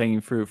was low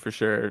hanging fruit for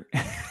sure.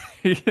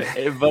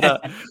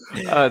 But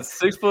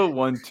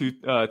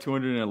 6'1",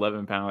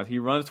 211 pounds. He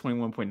runs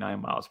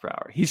 21.9 miles per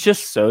hour. He's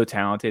just so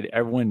talented.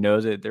 Everyone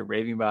knows it. They're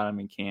raving about him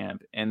in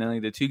camp. And then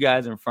like the 2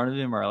 guys in front of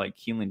him are like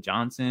Keelan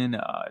Johnson,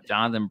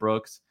 Jonathan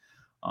Brooks.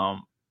 I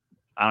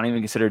don't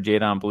even consider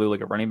Jadon Blue like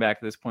a running back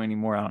at this point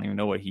anymore. I don't even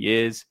know what he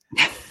is.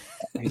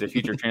 He's a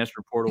future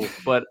transfer portal.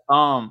 But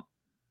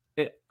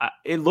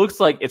it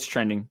looks like it's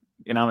trending,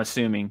 and I'm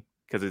assuming,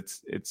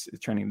 because it's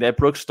trending, that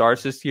Brooks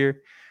starts this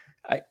year.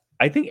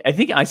 I think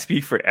I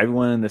speak for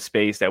everyone in the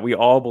space that we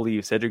all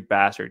believe Cedric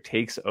Baxter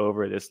takes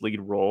over this lead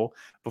role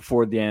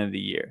before the end of the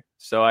year.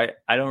 So I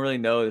don't really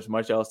know there's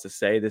much else to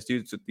say. This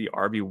dude's the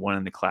RB1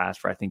 in the class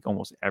for I think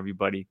almost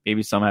everybody.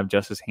 Maybe some have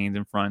Justice Haynes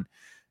in front,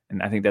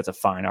 and I think that's a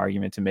fine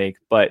argument to make.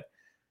 But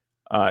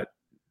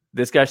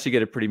this guy should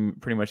get a pretty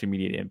much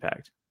immediate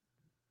impact.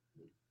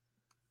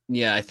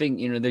 Yeah, I think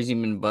there's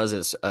even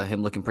buzz at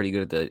him looking pretty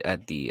good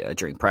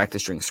during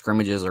practice, during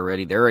scrimmages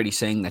already. They're already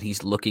saying that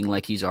he's looking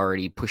like he's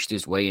already pushed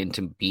his way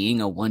into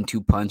being a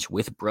 1-2 punch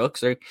with Brooks.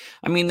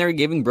 They're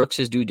giving Brooks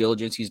his due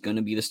diligence. He's going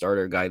to be the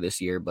starter guy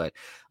this year, but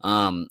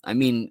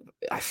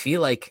I feel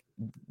like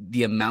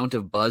the amount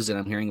of buzz that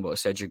I'm hearing about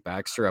Cedric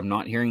Baxter, I'm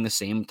not hearing the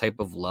same type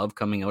of love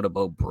coming out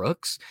about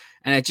Brooks.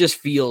 And it just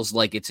feels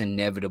like it's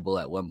inevitable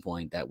at one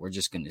point that we're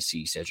just going to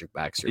see Cedric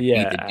Baxter be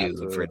the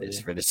dude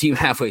for this team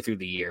halfway through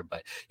the year.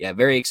 But yeah,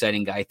 very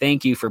exciting guy.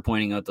 Thank you for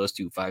pointing out those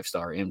 2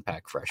 5-star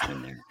impact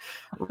freshmen there.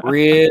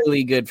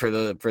 Really good for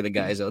the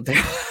guys out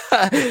there.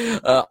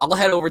 I'll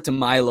head over to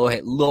my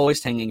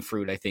lowest hanging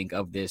fruit, I think,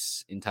 of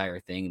this entire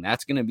thing.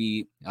 That's going to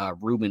be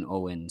Ruben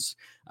Owens.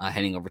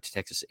 Heading over to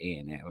Texas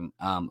A&M.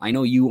 I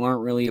know you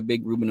aren't really a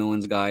big Ruben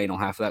Owens guy.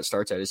 Half of that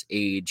starts at his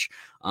age.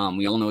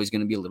 We all know he's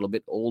going to be a little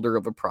bit older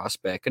of a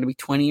prospect, going to be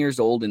 20 years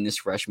old in this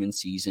freshman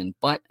season,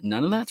 but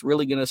none of that's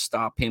really going to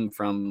stop him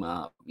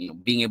from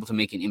being able to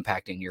make an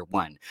impact in year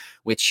one,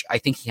 which I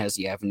think he has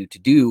the avenue to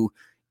do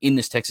in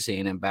this Texas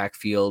A&M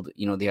backfield.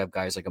 They have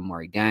guys like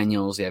Amari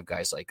Daniels, they have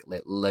guys like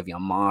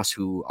Le'Veon Moss,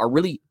 who are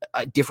really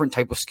a different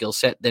type of skill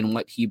set than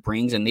what he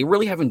brings, and they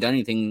really haven't done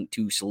anything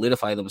to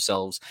solidify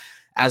themselves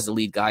as the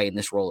lead guy in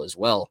this role as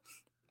well.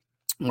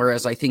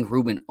 Whereas I think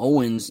Ruben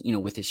Owens,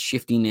 with his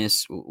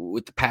shiftiness,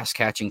 with the pass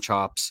catching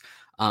chops,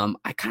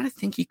 I kind of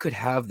think he could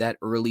have that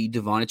early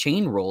Devon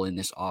Chain role in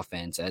this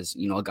offense as,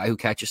 a guy who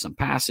catches some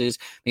passes,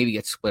 maybe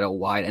gets split out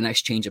wide, a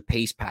nice change of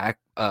pace back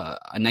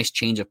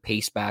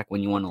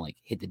when you want to like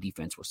hit the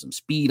defense with some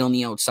speed on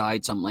the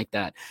outside, something like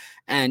that.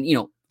 And,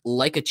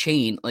 like a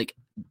Chain, like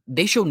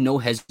they show no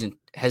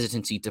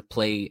hesitancy to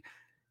play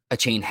a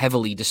Chain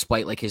heavily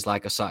despite like his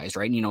lack of size,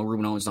 right?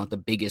 Ruben Owens not the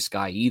biggest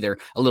guy either,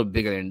 a little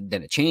bigger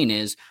than a Chain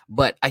is,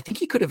 but I think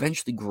he could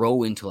eventually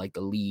grow into like the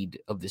lead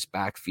of this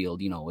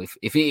backfield,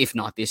 if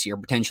not this year,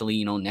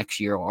 potentially, next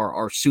year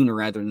or sooner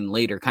rather than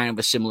later, kind of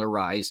a similar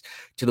rise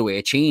to the way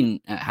a Chain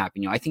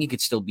happened. I think he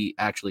could still be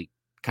actually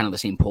kind of the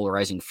same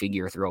polarizing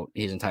figure throughout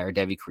his entire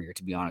Devy career,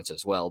 to be honest,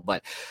 as well.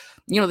 But,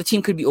 the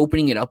team could be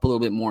opening it up a little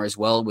bit more as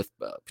well with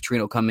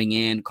Petrino coming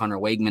in, Connor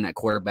Wegman at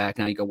quarterback.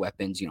 Now you got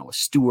weapons, with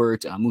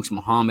Stewart, Moose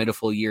Muhammad a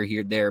full year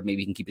here, there.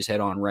 Maybe he can keep his head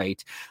on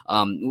right,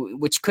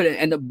 which could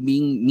end up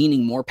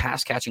meaning more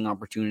pass catching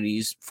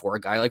opportunities for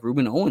a guy like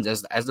Ruben Owens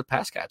as the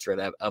pass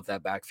catcher of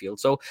that backfield.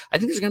 So I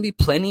think there's going to be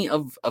plenty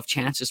of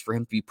chances for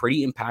him to be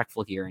pretty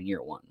impactful here in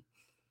year one.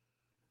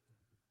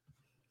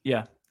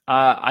 Yeah.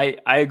 I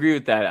agree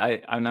with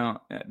that. I know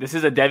this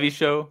is a Devy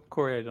show,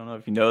 Corey. I don't know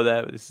if you know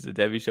that, but this is a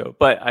Devy show.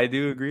 But I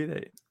do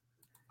agree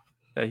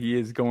that he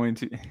is going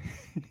to.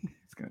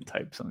 He's going to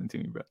type something to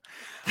me, bro.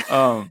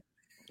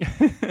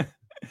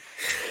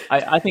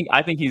 I think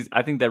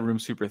that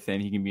room's super thin.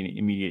 He can be an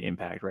immediate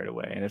impact right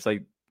away, and it's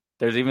like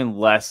there's even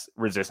less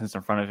resistance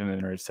in front of him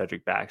than there is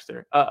Cedric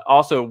Baxter.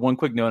 Also, one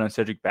quick note on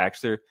Cedric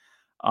Baxter.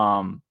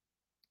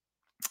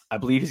 I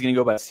believe he's going to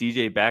go by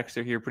CJ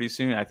Baxter here pretty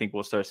soon. I think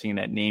we'll start seeing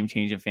that name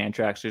change in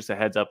Fantrax. Just a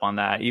heads up on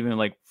that. Even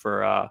like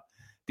for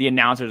the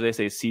announcers, they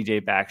say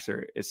CJ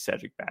Baxter is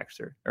Cedric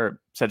Baxter,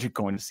 or Cedric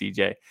going to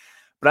CJ.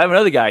 But I have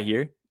another guy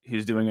here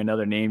who's doing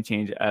another name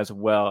change as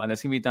well, and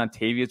that's going to be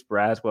Dontavius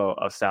Braswell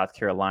of South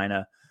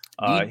Carolina.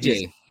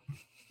 DJ.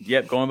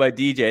 Yep, going by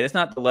DJ. That's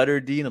not the letter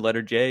D and the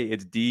letter J.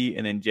 It's D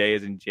and then J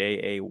as in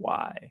Jay.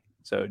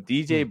 So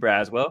DJ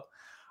Braswell.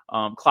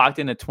 Clocked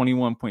in at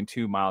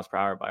 21.2 miles per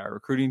hour by our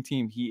recruiting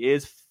team. He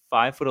is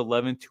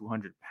 5'11",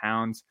 200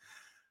 pounds.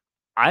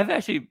 I've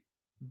actually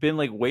been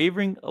like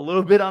wavering a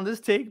little bit on this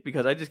take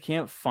because I just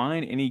can't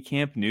find any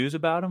camp news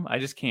about him. I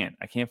just can't.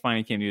 I can't find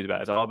any camp news about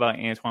it. It's all about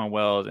Antoine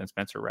Wells and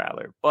Spencer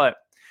Rattler. But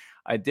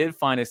I did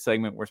find a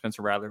segment where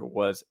Spencer Rattler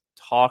was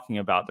talking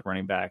about the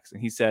running backs,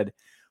 and he said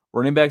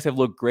running backs have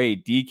looked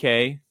great.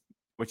 DK,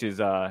 which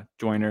is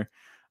Joyner,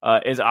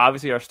 is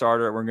obviously our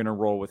starter. We're going to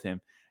roll with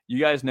him. You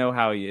guys know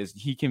how he is.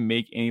 He can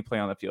make any play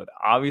on the field.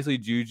 Obviously,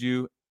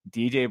 Juju,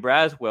 DJ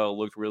Braswell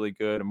looked really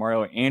good.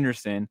 Mario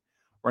Anderson.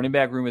 Running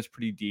back room is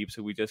pretty deep,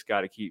 so we just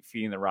got to keep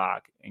feeding the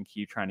rock and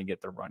keep trying to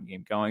get the run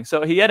game going.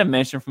 So he had a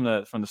mention from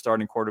the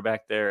starting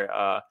quarterback there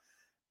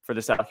for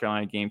the South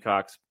Carolina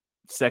Gamecocks.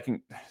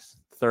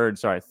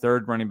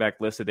 Third running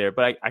back listed there,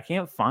 but I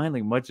can't find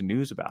like much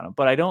news about him.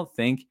 But I don't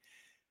think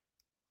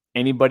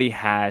anybody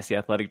has the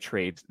athletic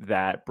traits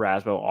that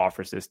Braswell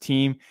offers this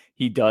team.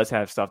 He does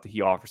have stuff that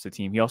he offers the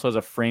team. He also has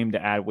a frame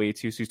to add weight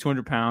to. So he's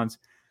 200 pounds.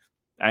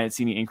 I didn't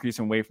see any increase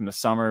in weight from the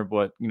summer,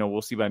 but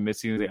we'll see by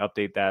midseason they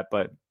update that.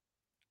 But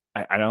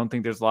I don't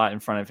think there's a lot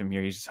in front of him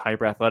here. He's just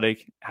hyper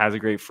athletic, has a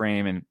great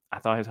frame, and I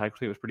thought his high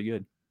play was pretty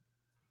good.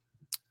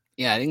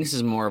 Yeah, I think this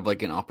is more of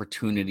like an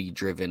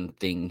opportunity-driven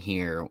thing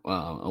here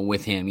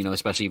with him,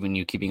 especially when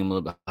you keeping him a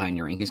little bit behind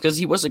your rankings, because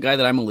he was a guy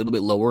that I'm a little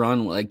bit lower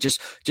on. Like just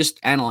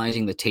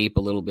analyzing the tape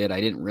a little bit, I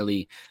didn't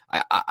really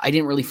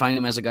find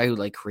him as a guy who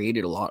like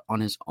created a lot on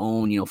his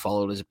own.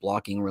 Followed his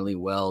blocking really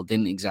well.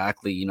 Didn't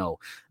exactly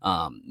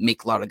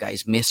make a lot of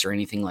guys miss or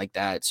anything like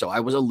that. So I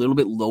was a little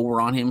bit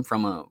lower on him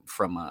from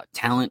a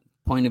talent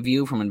point of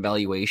view, from an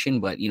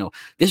evaluation, but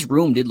this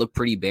room did look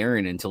pretty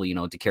barren until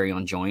to carry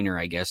on Joyner,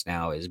 I guess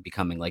now is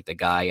becoming like the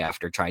guy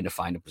after trying to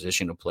find a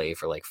position to play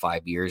for like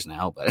 5 years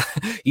now, but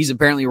he's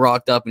apparently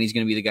rocked up and he's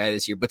going to be the guy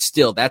this year. But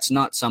still, that's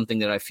not something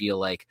that I feel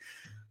like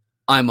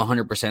I'm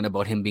 100%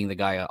 about him being the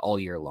guy all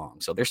year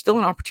long. So there's still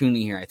an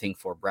opportunity here, I think,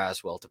 for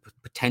Braswell to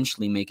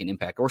potentially make an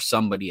impact, or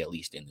somebody at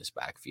least in this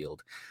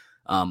backfield.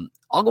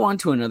 I'll go on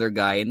to another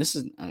guy, and this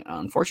is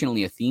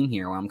unfortunately a theme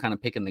here where I'm kind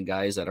of picking the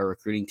guys that our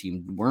recruiting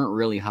team weren't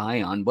really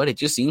high on, but it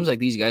just seems like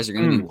these guys are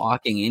going to be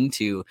walking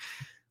into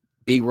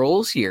big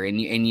roles here in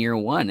year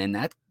one, and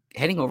that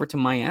heading over to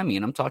Miami.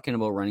 And I'm talking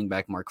about running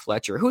back Mark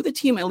Fletcher, who the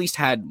team at least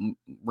had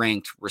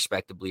ranked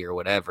respectably or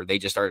whatever. They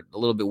just are a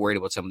little bit worried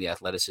about some of the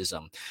athleticism.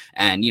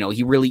 And,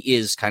 he really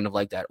is kind of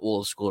like that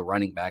old school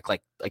running back.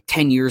 Like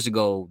 10 years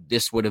ago,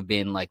 this would have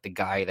been like the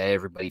guy that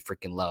everybody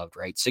freaking loved,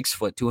 right? 6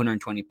 foot,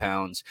 220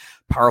 pounds,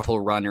 powerful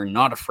runner,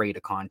 not afraid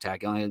of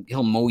contact.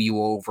 He'll mow you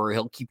over.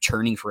 He'll keep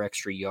churning for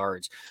extra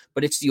yards,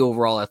 but it's the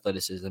overall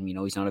athleticism.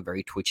 He's not a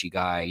very twitchy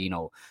guy,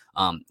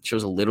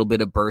 shows a little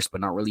bit of burst,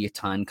 but not really a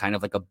ton, kind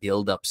of like a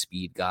build-up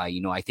speed guy.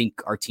 I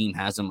think our team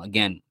has him,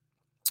 again,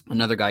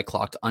 another guy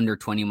clocked under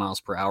 20 miles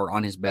per hour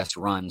on his best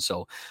run.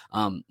 So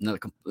another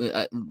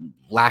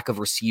lack of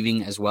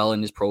receiving as well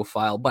in his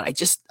profile. But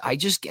I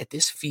just get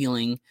this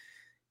feeling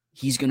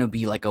he's going to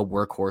be like a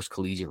workhorse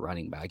collegiate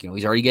running back.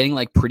 He's already getting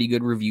like pretty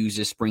good reviews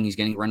this spring. He's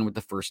getting run with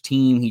the first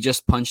team. He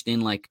just punched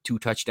in like 2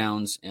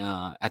 touchdowns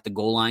at the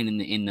goal line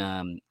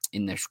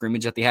in their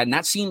scrimmage that they had. And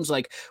that seems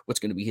like what's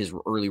going to be his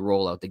early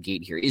roll out the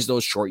gate here is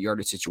those short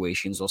yardage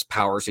situations, those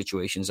power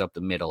situations up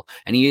the middle.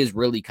 And he is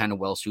really kind of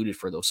well suited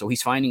for those. So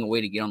he's finding a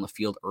way to get on the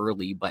field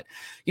early. But,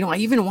 I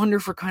even wonder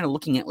if we're kind of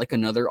looking at like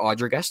another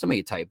Audric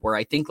Estime type, where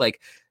I think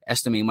like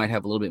Estime might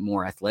have a little bit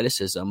more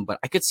athleticism, but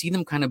I could see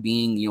them kind of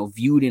being,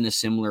 viewed in a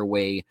similar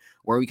way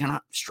where we kind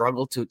of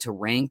struggle to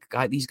rank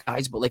these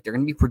guys, but like they're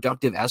going to be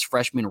productive as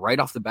freshmen right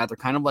off the bat. They're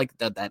kind of like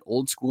that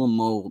old school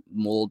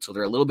mold. So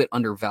they're a little bit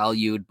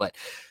undervalued, but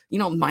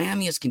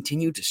Miami has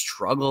continued to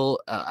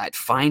struggle at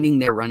finding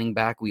their running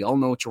back. We all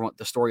know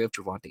the story of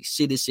Trevante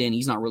Citizen.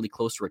 He's not really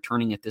close to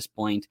returning at this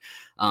point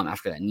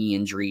after that knee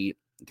injury.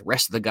 The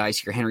rest of the guys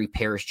here, Henry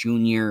Parrish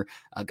Jr.,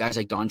 guys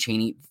like Don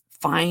Chaney,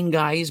 fine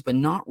guys, but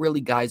not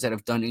really guys that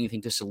have done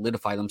anything to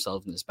solidify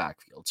themselves in this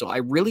backfield. So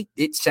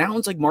it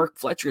sounds like Mark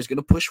Fletcher is going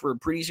to push for a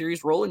pretty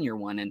serious role in year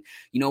one. And,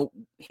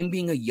 him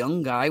being a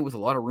young guy with a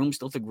lot of room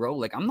still to grow,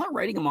 like I'm not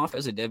writing him off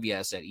as a Devy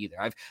asset either.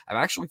 I've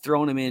actually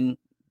thrown him in,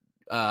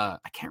 I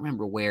can't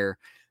remember where,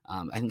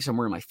 I think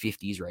somewhere in my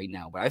 50s right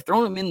now, but I've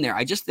thrown him in there.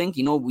 I just think,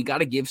 we got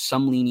to give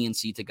some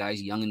leniency to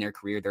guys young in their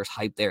career. There's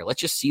hype there.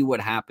 Let's just see what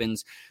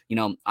happens.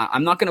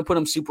 I'm not going to put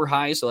him super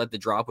high so that the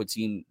drop would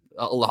seem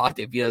a lot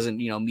if he doesn't,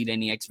 meet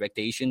any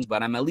expectations,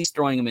 but I'm at least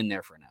throwing him in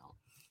there for now.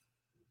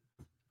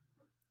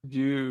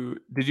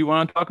 Did you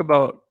want to talk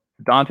about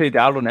Dante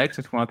Dowdle next,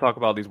 since we want to talk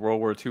about these World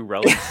War II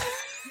relics?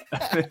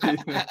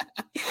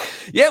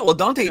 Yeah, well,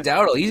 Dante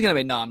Dowdle, he's going to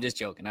be, no, I'm just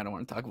joking. I don't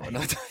want to talk about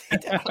Dante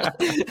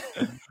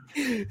Dowdle.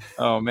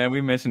 Oh, man,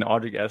 we mentioned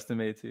Audric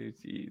Estime too.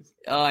 Jeez.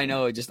 Oh, I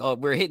know.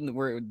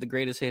 We're the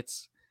greatest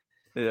hits.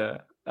 Yeah.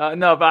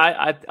 No,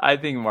 but I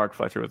think Mark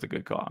Fletcher was a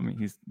good call. I mean,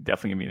 he's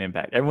definitely going to be an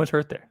impact. Everyone's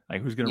hurt there.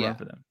 Like, who's going to run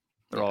for them?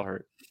 They're all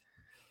hurt.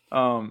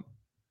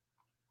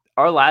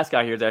 Our last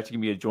guy here is actually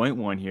going to be a joint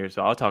one here,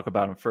 so I'll talk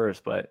about him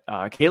first. But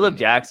Caleb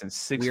Jackson,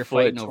 6 we were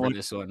foot, fighting over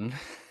this one.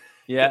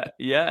 Yeah,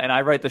 yeah, and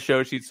I write the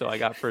show sheet, so I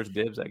got first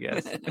dibs, I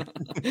guess.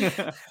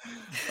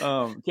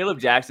 Caleb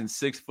Jackson,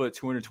 6 foot,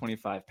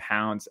 225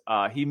 pounds.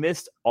 He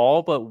missed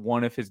all but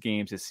one of his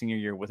games his senior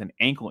year with an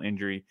ankle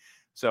injury.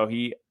 So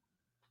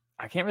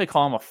I can't really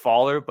call him a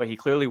faller, but he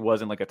clearly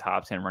wasn't like a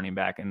top 10 running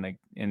back in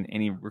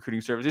any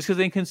recruiting service just because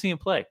they couldn't see him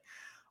play.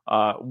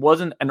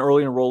 Wasn't an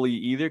early enrollee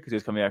either because he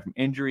was coming back from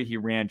injury. He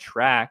ran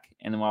track,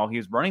 and while he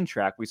was running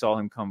track, we saw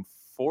him come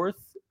fourth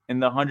in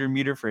the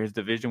 100-meter for his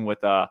division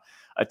with a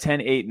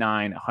 10.89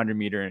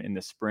 100-meter in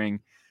the spring.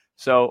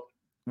 So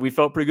we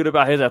felt pretty good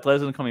about his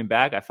athleticism coming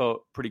back. I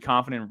felt pretty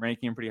confident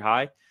ranking him pretty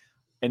high.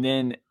 And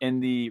then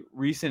in the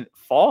recent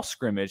fall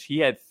scrimmage, he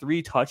had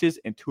 3 touches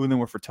and 2 of them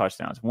were for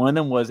touchdowns. One of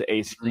them was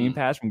a screen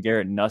pass from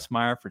Garrett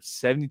Nussmeier for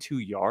 72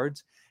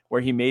 yards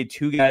where he made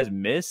 2 guys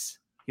miss.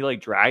 He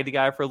like dragged the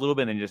guy for a little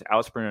bit and then just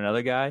outsprinted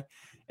another guy.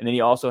 And then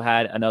he also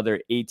had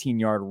another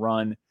 18-yard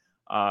run,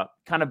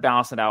 kind of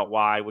balanced it out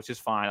wide, which is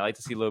fine. I like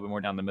to see a little bit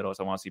more down the middle,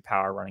 so I want to see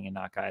power running and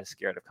not guys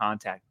scared of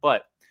contact.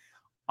 But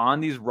on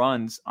these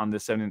runs, on the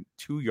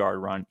 72-yard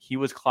run, he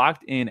was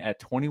clocked in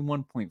at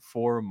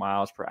 21.4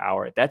 miles per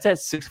hour. That's at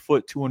 6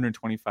 foot,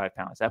 225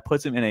 pounds. That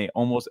puts him in a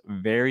almost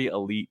very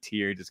elite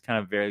tier. Just kind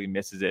of barely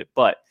misses it.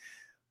 But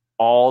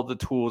all the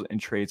tools and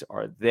traits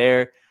are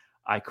there.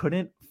 I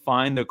couldn't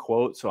find the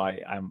quote, so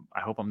I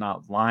hope I'm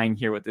not lying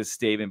here with this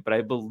statement, but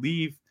I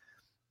believe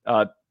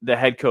the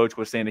head coach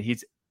was saying that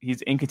he's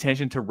in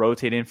contention to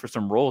rotate in for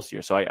some roles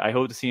here. So I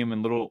hope to see him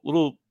in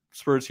little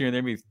spurts here and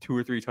there, maybe 2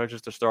 or 3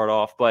 touches to start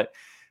off. But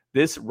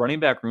this running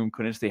back room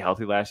couldn't stay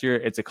healthy last year.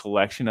 It's a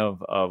collection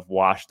of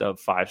washed up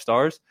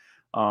 5-stars.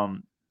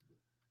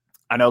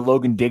 I know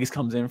Logan Diggs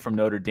comes in from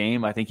Notre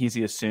Dame. I think he's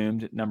the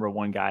assumed number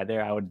 1 guy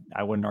there.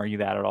 I wouldn't argue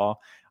that at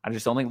all. I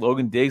just don't think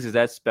Logan Diggs is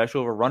that special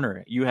of a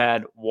runner. You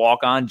had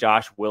walk-on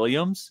Josh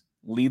Williams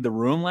lead the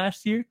room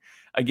last year.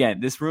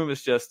 Again, this room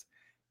is just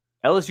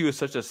LSU is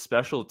such a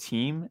special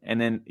team. And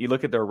then you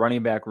look at their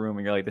running back room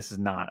and you're like, this is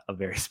not a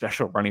very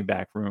special running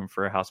back room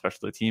for how special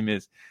the team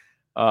is.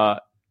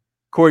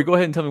 Corey, go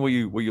ahead and tell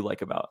me what you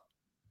like about.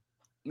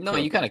 No,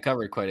 you kind of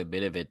covered quite a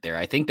bit of it there.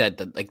 I think that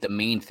the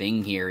main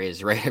thing here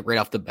is right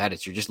off the bat,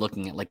 is you're just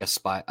looking at like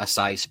a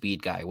size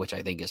speed guy, which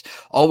I think is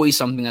always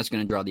something that's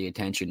going to draw the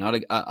attention. Not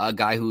a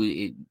guy who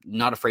is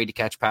not afraid to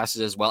catch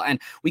passes as well.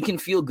 And we can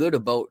feel good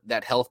about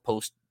that health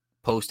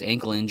post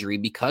ankle injury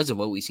because of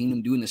what we've seen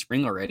him do in the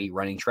spring already,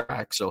 running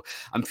track. So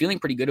I'm feeling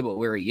pretty good about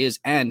where he is.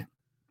 And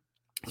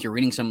if you're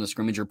reading some of the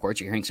scrimmage reports,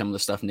 you're hearing some of the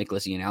stuff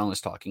Nicholas Ian Allen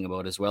is talking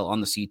about as well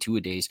on the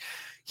C2-a-days.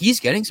 He's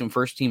getting some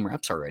first-team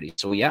reps already.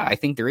 So, yeah, I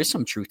think there is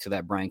some truth to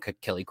that Brian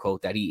Kelly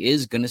quote that he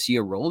is going to see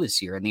a role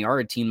this year. And they are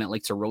a team that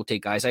likes to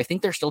rotate guys. I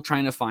think they're still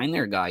trying to find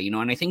their guy,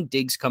 and I think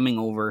Diggs coming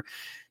over,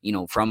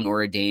 from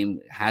Notre Dame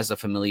has a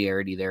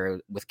familiarity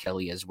there with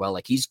Kelly as well.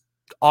 Like, he's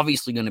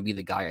obviously going to be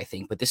the guy, I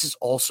think, but this is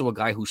also a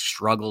guy who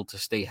struggled to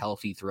stay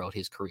healthy throughout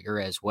his career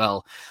as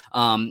well.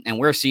 And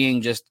we're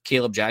seeing just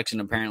Caleb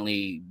Jackson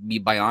apparently be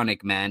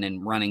bionic, man,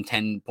 and running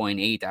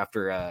 10.8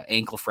 after an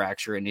ankle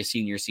fracture in his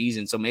senior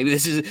season. So maybe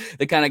this is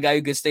the kind of guy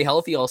who could stay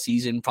healthy all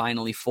season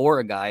finally for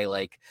a guy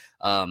like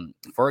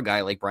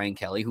Brian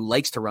Kelly, who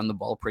likes to run the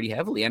ball pretty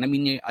heavily. And I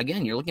mean,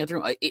 again, you're looking at the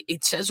room.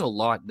 It says a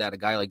lot that a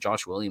guy like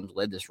Josh Williams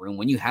led this room.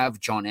 When you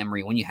have John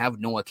Emery, when you have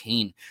Noah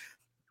Cain,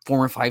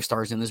 former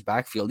 5-stars in this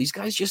backfield, these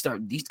guys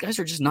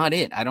are just not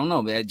it. I don't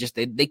know.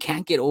 They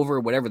can't get over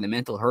whatever the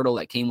mental hurdle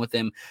that came with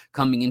them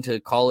coming into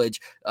college,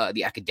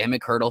 the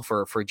academic hurdle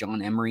for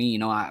John Emery.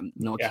 Noah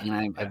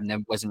Cain, I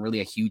never wasn't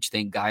really a huge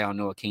guy on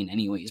Noah Cain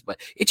anyways,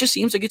 but it just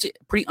seems like it's a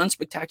pretty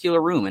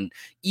unspectacular room. And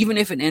even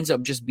if it ends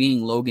up just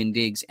being Logan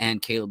Diggs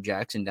and Caleb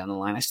Jackson down the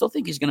line, I still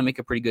think he's going to make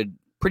a pretty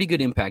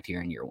good impact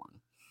here in year 1.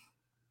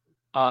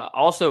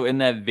 Also in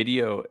that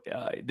video,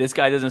 this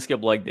guy doesn't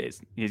skip leg days.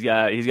 He's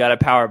got a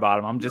power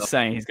bottom. I'm just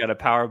saying he's got a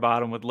power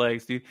bottom with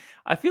legs, dude.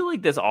 I feel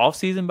like this off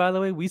season, by the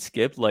way, we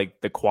skipped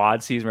like the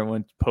quad season where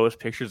everyone posts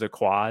pictures of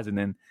quads, and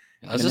then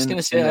I was just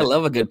gonna say I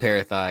love a good pair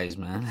of thighs,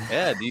 man.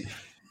 Yeah, dude.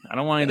 I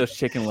don't want any of those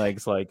chicken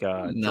legs like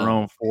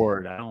Jerome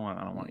Ford. I don't want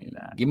any of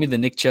that. Give me the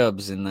Nick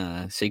Chubbs and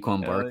the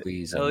Saquon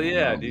Barkleys. Hell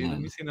yeah, dude. Let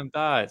me see them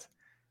thighs.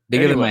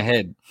 Bigger than my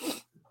head.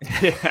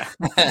 Yeah.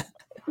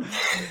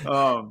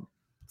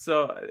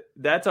 So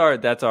that's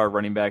our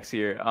running backs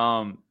here.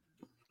 And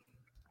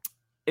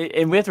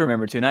we have to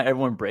remember too, not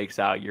everyone breaks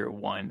out year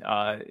 1.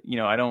 I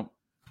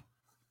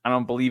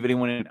don't believe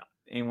anyone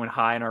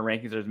high in our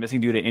rankings is missing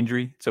due to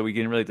injury. So we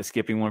get really to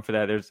skipping one for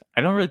that.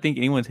 I don't really think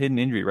anyone's hidden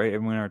injury, right?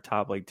 Everyone in our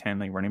top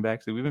 10 running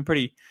backs. So we've been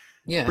pretty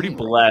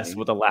blessed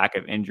with a lack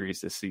of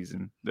injuries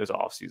this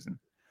off season.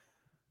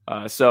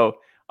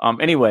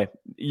 Anyway,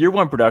 year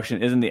 1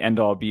 production isn't the end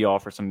all be all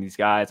for some of these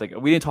guys. Like,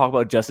 we didn't talk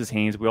about Justice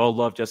Haynes. We all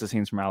love Justice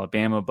Haynes from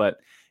Alabama, but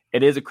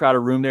it is a crowded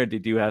room there. They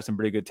do have some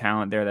pretty good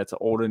talent there that's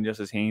older than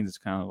Justice Haynes. It's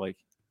kind of like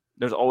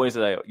there's always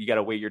you got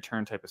to wait your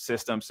turn type of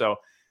system. So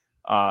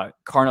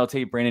Carnell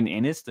Tate, Brandon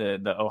Innis,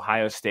 the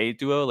Ohio State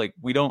duo, like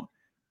we don't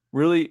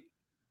really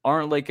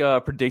aren't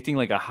predicting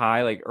a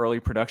high early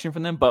production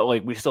from them, but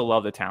we still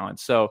love the talent.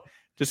 So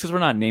just because we're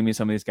not naming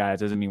some of these guys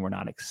doesn't mean we're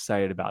not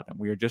excited about them.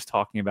 We are just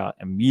talking about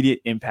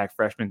immediate impact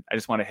freshmen. I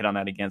just want to hit on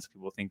that again so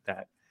people think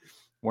that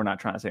we're not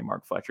trying to say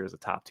Mark Fletcher is a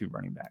top 2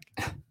 running back.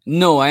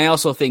 No, I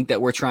also think that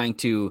we're trying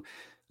to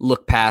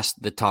look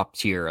past the top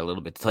tier a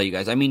little bit to tell you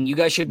guys. I mean, you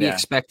guys should be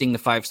expecting the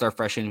 5-star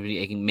freshmen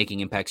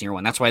making impacts in year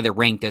 1. That's why they're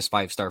ranked as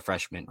 5-star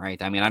freshmen,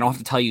 right? I mean, I don't have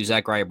to tell you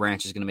Zachariah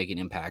Branch is going to make an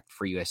impact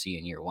for USC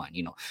in year 1,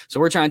 you know.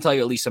 So we're trying to tell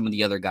you at least some of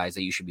the other guys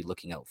that you should be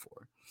looking out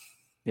for.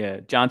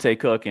 Yeah, Jonte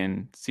Cook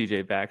and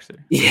CJ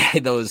Baxter. Yeah,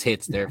 those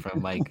hits there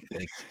from Mike.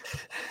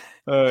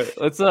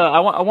 Let's. I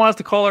want us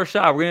to call our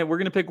shot. We're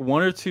gonna pick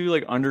 1 or 2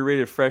 like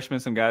underrated freshmen.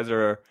 Some guys that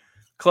are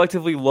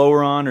collectively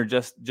lower on or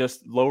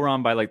just lower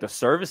on by like the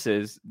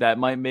services that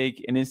might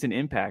make an instant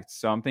impact.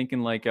 So I'm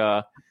thinking like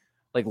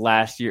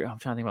last year. I'm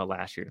trying to think about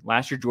last year.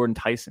 Last year, Jordan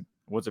Tyson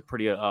was a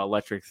pretty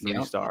electric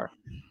 3-star.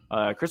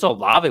 Chris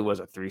Olave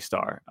was a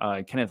 3-star.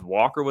 Kenneth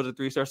Walker was a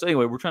 3-star. So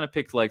anyway, we're trying to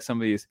pick like some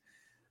of these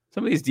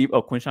deep.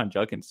 Oh, Quinshon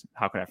Judkins.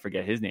 How could I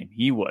forget his name?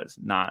 He was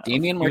not.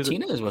 Damian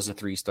Martinez was a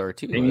 3-star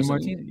too. Damian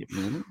Martinez.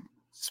 Mm-hmm.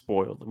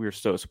 Spoiled. We were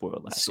so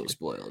spoiled last year.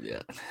 Spoiled,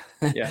 yeah.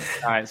 Yeah.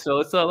 All right.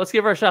 So let's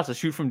give our shots. Let's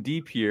shoot from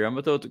deep here. I'm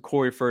gonna throw it to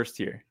Corey first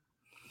here.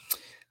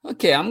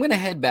 Okay, I'm going to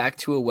head back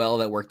to a well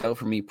that worked out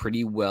for me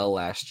pretty well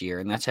last year,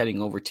 and that's heading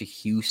over to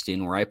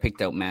Houston, where I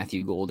picked out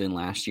Matthew Golden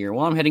last year.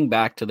 Well, I'm heading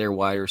back to their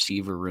wide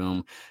receiver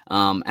room,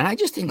 and I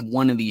just think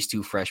one of these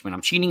 2 freshmen, I'm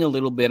cheating a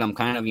little bit. I'm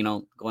kind of,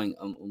 going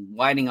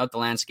widening out the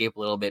landscape a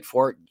little bit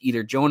for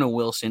either Jonah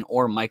Wilson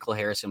or Michael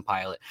Harrison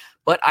Pilot.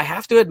 But I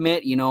have to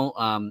admit,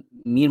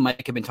 me and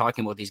Mike have been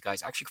talking about these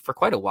guys actually for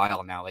quite a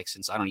while now, like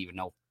since I don't even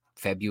know,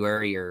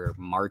 February or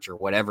March or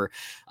whatever.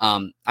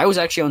 I was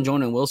actually on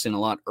Jonah Wilson a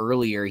lot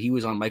earlier. He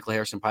was on Michael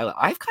Harrison Pilot.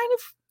 I've kind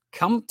of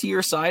come to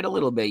your side a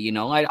little bit.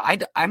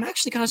 I'm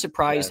actually kind of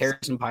surprised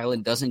Harrison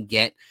Pilot doesn't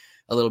get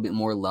a little bit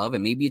more love,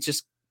 and maybe it's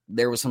just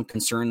there was some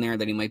concern there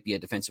that he might be a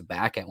defensive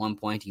back at one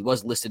point. He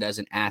was listed as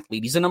an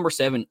athlete. He's the number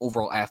 7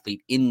 overall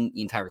athlete in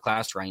the entire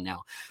class right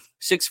now.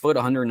 6 foot,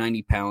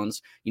 190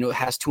 pounds. It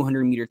has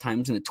 200 meter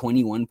times in the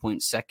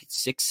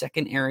 21.6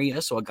 second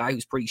area. So a guy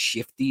who's pretty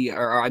shifty,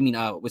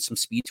 with some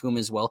speed to him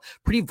as well.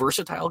 Pretty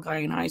versatile guy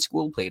in high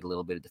school. Played a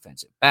little bit of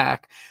defensive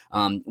back.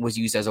 Was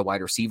used as a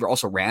wide receiver.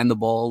 Also ran the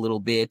ball a little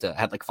bit.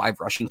 Had like 5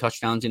 rushing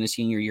touchdowns in his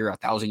senior year,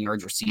 1,000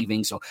 yards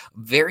receiving. So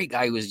very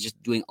guy who was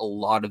just doing a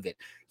lot of it.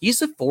 He's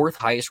the 4th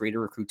highest rated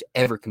recruit to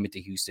ever commit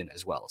to Houston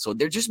as well. So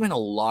there's just been a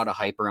lot of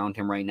hype around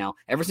him right now.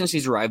 Ever since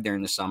he's arrived there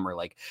in the summer,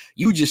 like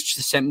you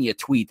just sent me a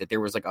tweet that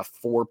there was like a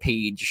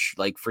 4-page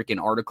like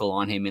freaking article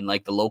on him in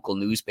like the local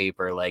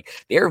newspaper. Like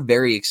they're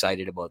very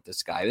excited about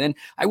this guy. Then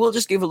I will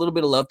just give a little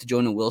bit of love to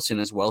Jonah Wilson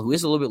as well, who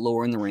is a little bit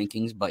lower in the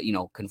rankings, but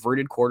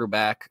converted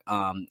quarterback,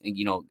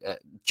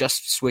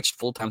 just switched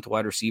full-time to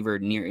wide receiver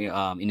near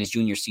in his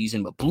junior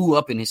season, but blew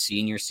up in his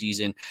senior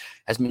season.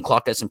 Has been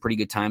clocked at some pretty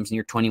good times,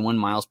 near 21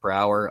 miles per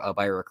hour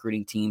by a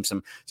recruiting team.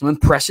 Some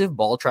impressive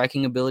ball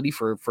tracking ability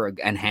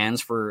and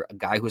hands for a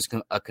guy who's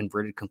a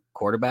converted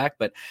quarterback.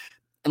 But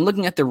and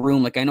looking at the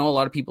room, like I know a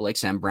lot of people like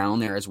Sam Brown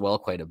there as well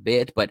quite a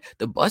bit, but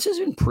the buzz has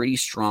been pretty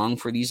strong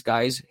for these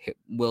guys.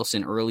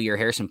 Wilson earlier,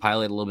 Harrison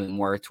Pilot a little bit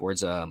more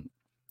towards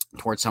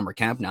summer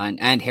camp now.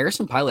 And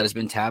Harrison Pilot has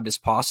been tabbed as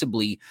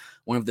possibly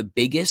one of the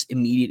biggest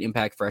immediate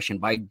impact freshmen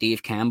by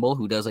Dave Campbell,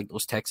 who does like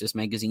those Texas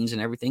magazines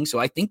and everything. So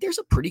I think there's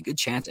a pretty good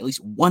chance at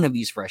least one of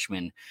these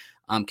freshmen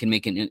can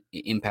make an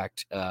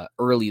impact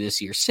early this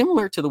year,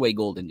 similar to the way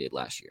Golden did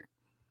last year.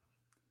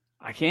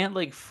 I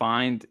can't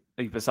find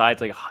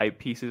besides hype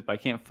pieces, but I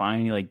can't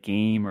find any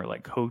game or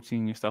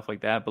coaching and stuff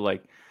like that.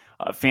 But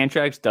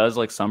Fantrax does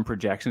some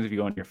projections. If you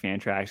go into your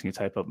Fantrax and you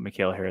type up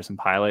Mikhail Harrison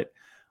Pilot,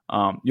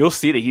 you'll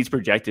see that he's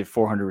projected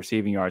 400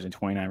 receiving yards and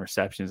 29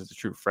 receptions as a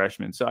true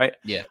freshman. So I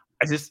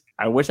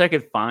wish I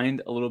could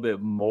find a little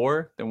bit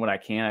more than what I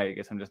can. I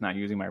guess I'm just not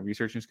using my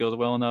researching skills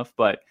well enough.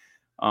 But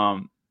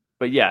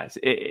yeah,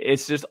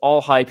 it's just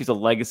all hype. He's a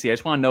legacy. I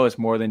just want to know it's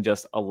more than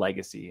just a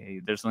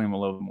legacy. There's something a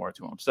little bit more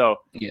to him. So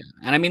yeah,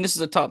 and I mean, this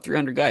is a top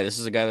 300 guy. This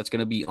is a guy that's going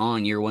to be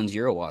on year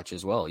 1-0 watch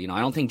as well. I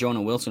don't think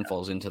Jonah Wilson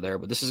falls into there,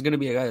 but this is going to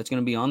be a guy that's going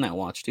to be on that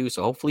watch too.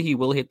 So hopefully he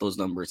will hit those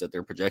numbers that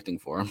they're projecting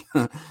for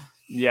him.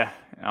 Yeah,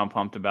 I'm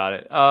pumped about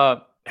it.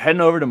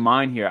 Heading over to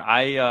mine here.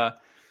 I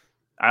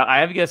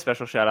have to get a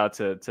special shout out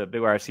to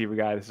big wide receiver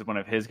guy. This is one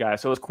of his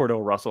guys. So is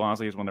Cordell Russell.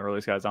 Honestly, he's one of the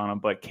earliest guys on him.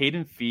 But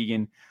Caden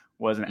Fegan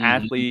was an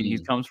athlete. He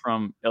comes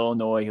from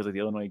Illinois. He was the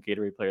Illinois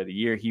Gatorade Player of the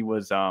Year. He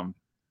was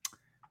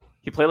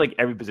he played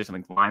every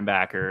position,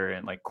 linebacker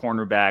and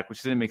cornerback,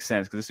 which didn't make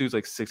sense because this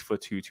dude's 6'2",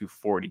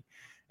 240.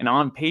 And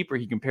on paper,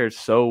 he compares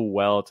so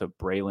well to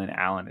Braylon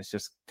Allen. It's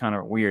just kind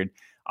of weird.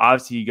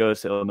 Obviously, he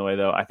goes to Illinois,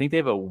 though. I think they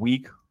have a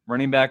weak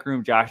running back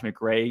room. Josh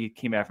McRae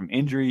came back from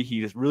injury.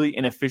 He's really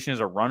inefficient as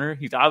a runner.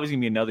 He's obviously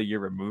going to be another year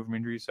removed from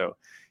injury, so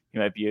he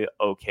might be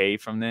okay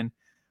from then.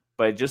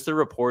 But just the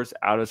reports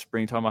out of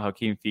spring talking about how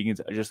Caden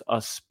Fegan's just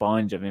a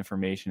sponge of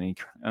information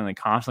and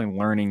constantly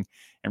learning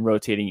and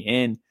rotating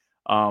in.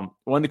 One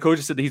of the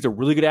coaches said that he's a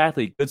really good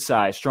athlete, good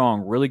size,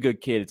 strong, really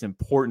good kid. It's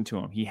important to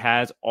him. He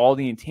has all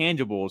the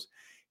intangibles.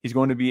 He's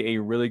going to be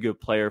a really good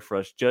player for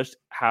us. Just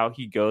how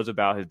he goes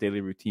about his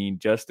daily routine,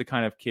 just the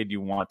kind of kid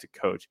you want to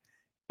coach.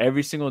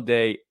 Every single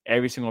day,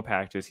 every single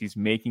practice, he's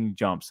making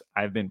jumps.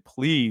 I've been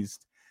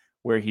pleased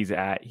where he's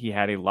at. He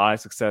had a lot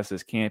of success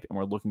this camp, and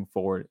we're looking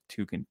forward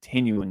to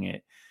continuing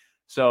it.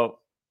 So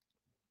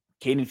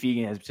Caden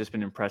Fegan has just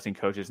been impressing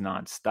coaches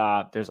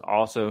nonstop. There's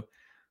also,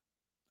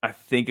 I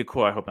think, a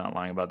quote. I hope I'm not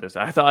lying about this.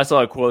 I thought I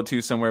saw a quote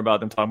too somewhere about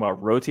them talking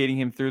about rotating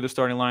him through the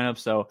starting lineup.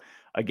 So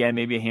again,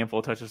 maybe a handful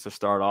of touches to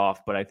start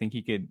off, but I think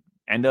he could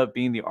end up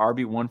being the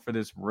RB1 for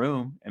this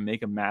room and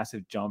make a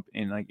massive jump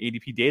in like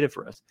ADP data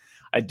for us.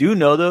 I do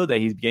know though that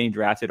he's getting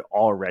drafted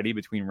already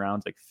between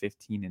rounds like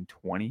 15 and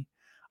 20.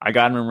 I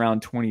got him in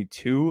round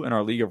 22 in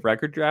our league of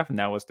record draft, and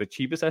that was the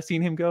cheapest I've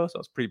seen him go. So I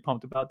was pretty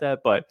pumped about that.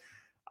 But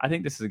I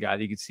think this is a guy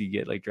that you could see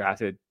get like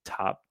drafted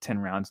top 10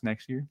 rounds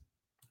next year.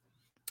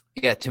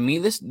 Yeah, to me,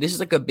 this is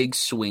like a big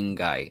swing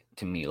guy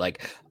to me.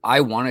 Like,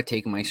 I want to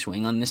take my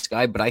swing on this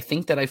guy, but I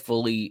think that I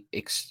fully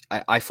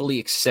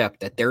accept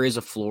that there is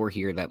a floor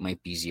here that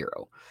might be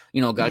zero.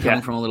 You know, guy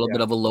coming from a little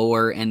bit of a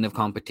lower end of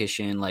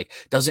competition, like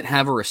doesn't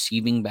have a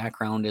receiving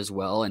background as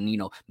well. And, you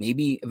know,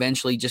 maybe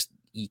eventually just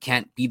you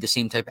can't be the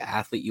same type of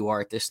athlete you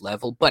are at this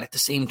level. But at the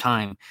same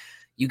time,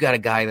 you got a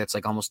guy that's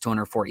like almost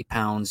 240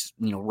 pounds,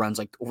 you know, runs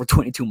like over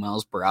 22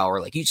 miles per hour.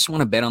 Like, you just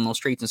want to bet on those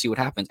traits and see what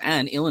happens.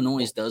 And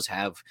Illinois does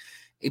have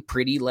a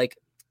pretty like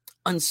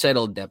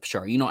unsettled depth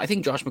chart. You know, I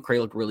think Josh McCray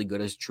looked really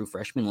good as a true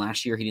freshman.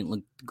 Last year, he didn't look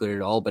good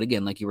at all. But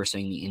again, like you were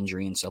saying, the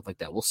injury and stuff like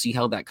that, we'll see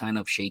how that kind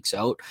of shakes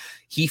out.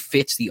 He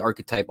fits the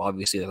archetype,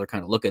 obviously, that they're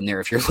kind of looking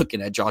there if you're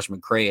looking at Josh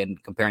McCray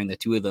and comparing the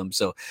two of them.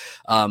 So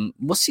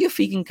we'll see if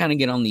he can kind of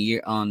get on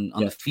the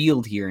the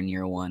field here in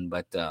year one.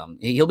 But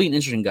he'll be an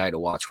interesting guy to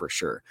watch for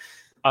sure.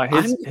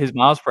 His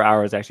miles per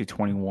hour is actually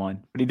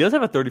 21, but he does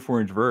have a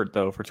 34-inch vert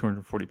though for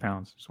 240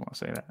 pounds. Just want to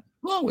say that.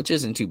 Well, which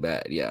isn't too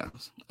bad, yeah.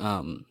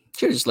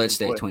 Sure, just let's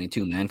stay at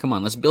 22, man. Come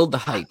on, let's build the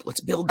hype.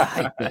 Let's build the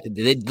hype.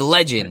 the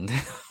legend.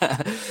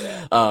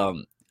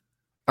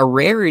 A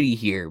rarity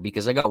here,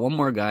 because I got one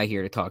more guy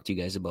here to talk to you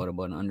guys about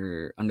an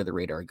under the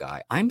radar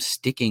guy. I'm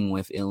sticking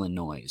with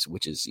Illinois,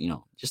 which is, you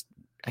know, just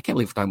I can't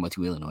believe we're talking about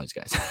two Illinois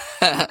guys.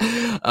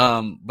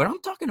 But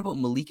I'm talking about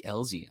Malik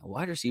Elzy, a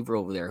wide receiver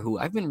over there who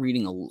I've been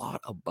reading a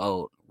lot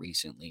about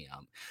recently.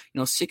 You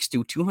know,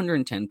 6'2",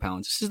 210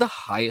 pounds. This is the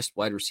highest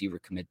wide receiver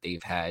commit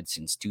they've had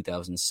since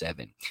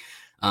 2007.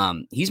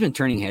 He's been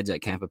turning heads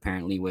at camp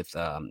apparently with,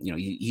 you know,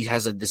 he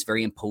has this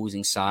very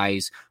imposing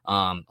size.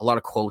 A lot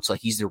of quotes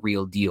like he's the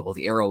real deal.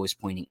 The arrow is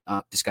pointing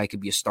up. This guy could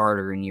be a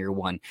starter in year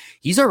one.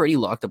 He's already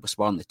locked up a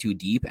spot on the 2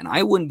 deep, and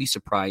I wouldn't be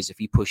surprised if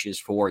he pushes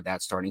for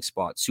that starting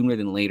spot sooner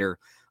than later.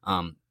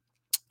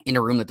 In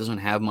a room that doesn't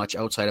have much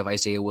outside of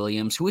Isaiah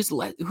Williams, who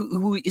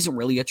isn't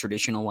really a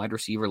traditional wide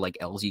receiver like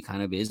LZ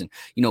kind of is. And,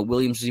 you know,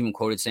 Williams was even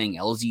quoted saying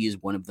LZ is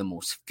one of the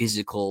most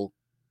physical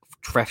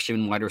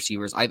freshman wide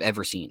receivers I've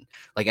ever seen.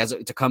 Like,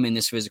 to come in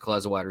this physical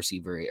as a wide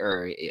receiver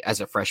or as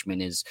a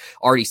freshman is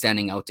already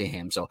standing out to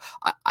him. So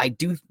I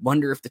do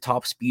wonder if the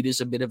top speed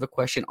is a bit of a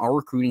question. Our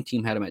recruiting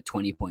team had him at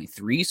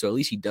 20.3. So at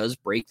least he does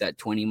break that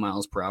 20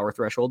 miles per hour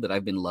threshold that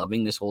I've been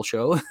loving this whole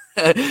show.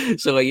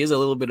 So he is a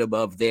little bit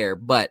above there,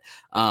 but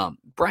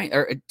Brian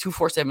or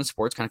 247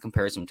 Sports kind of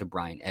compares him to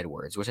Brian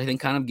Edwards, which I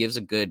think kind of gives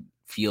a good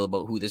feel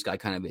about who this guy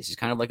kind of is. He's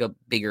kind of like a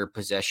bigger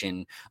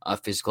possession,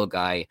 physical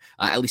guy,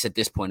 at least at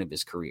this point of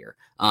his career.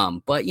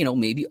 But, you know,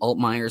 maybe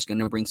Altmaier is going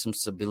to bring some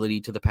stability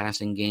to the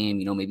passing game,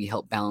 you know, maybe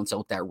help balance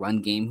out that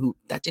run game,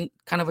 that's in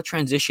kind of a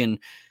transition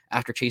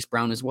after Chase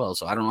Brown as well.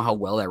 So I don't know how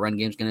well that run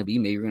game is going to be.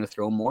 Maybe you're going to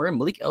throw more. And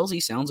Malik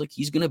Elzy sounds like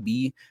he's going to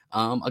be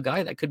a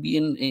guy that could be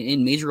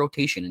in major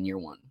rotation in year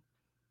one.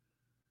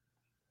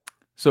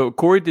 So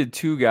Corey did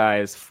 2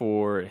 guys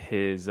for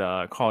his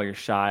Call Your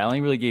Shot. I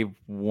only really gave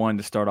one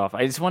to start off.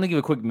 I just want to give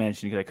a quick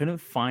mention because I couldn't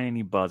find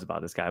any buzz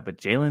about this guy. But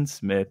Jalen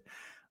Smith,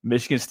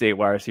 Michigan State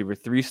wide receiver,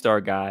 3-star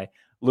guy.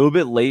 A little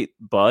bit late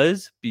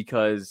buzz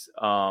because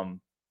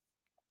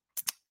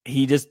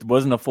he just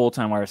wasn't a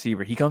full-time wide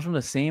receiver. He comes from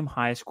the same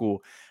high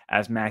school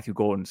as Matthew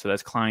Golden. So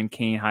that's Klein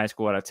Kane High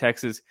School out of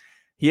Texas.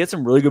 He has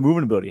some really good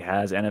movement ability,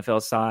 has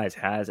NFL size,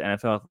 has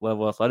NFL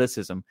level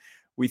athleticism.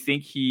 We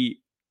think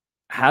he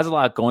has a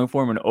lot going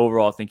for him, and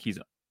overall I think he's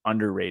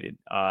underrated.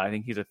 I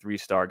think he's a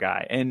 3-star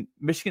guy. And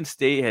Michigan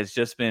State has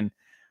just been,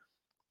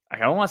 I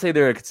don't want to say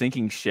they're a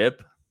sinking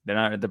ship. They're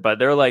not, but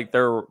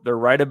they're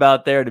right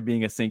about there to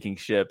being a sinking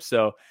ship.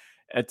 So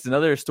it's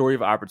another story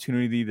of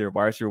opportunity. Their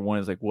wide receiver one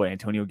is like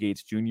Antonio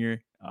Gates Jr.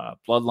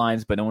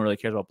 Bloodlines, but no one really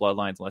cares about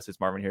bloodlines unless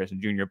it's Marvin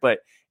Harrison Jr. But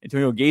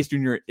Antonio Gates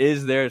Jr.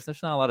 is there.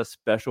 There's not a lot of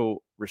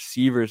special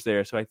receivers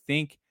there. So I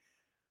think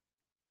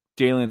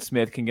Jalen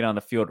Smith can get on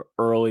the field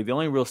early. The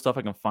only real stuff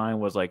I can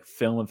find was like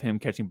film of him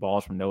catching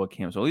balls from Noah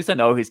Kim. So at least I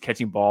know he's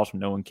catching balls from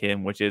Noah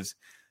Kim, which is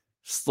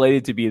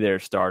slated to be their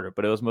starter,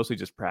 but it was mostly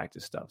just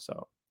practice stuff.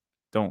 So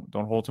don't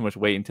hold too much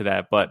weight into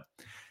that. But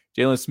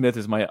Jalen Smith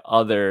is my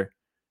other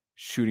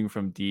shooting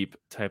from deep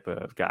type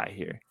of guy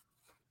here.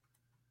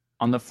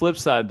 On the flip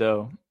side,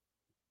 though,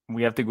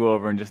 we have to go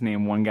over and just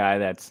name one guy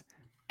that's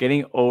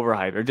getting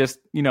overhyped or just,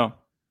 you know,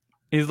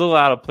 He's a little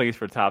out of place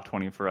for top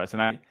 20 for us.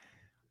 And I'm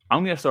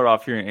going to start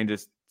off here and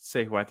just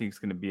say who I think is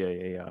going to be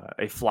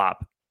a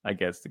flop. I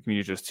guess the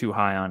community is just too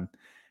high on,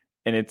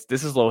 and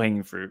this is low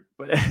hanging fruit.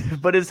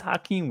 But it's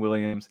Hakeem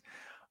Williams.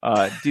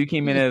 Dude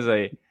came in as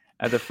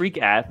a freak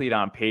athlete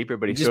on paper,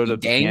 but he just showed up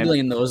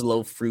dangling those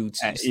low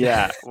fruits.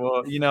 Yeah,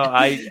 well,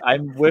 I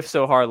whiffed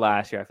so hard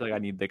last year. I feel like I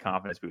need the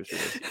confidence booster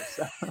this year.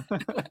 So.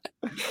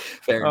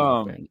 Fair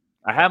enough.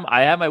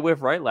 I had my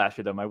whiff right last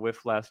year though. My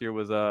whiff last year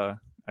was I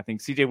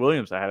think CJ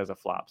Williams I had as a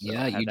flop. So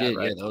yeah, you did.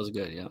 Right. Yeah, that was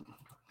good. Yeah.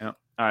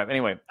 All right.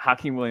 Anyway,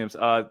 Hakeem Williams,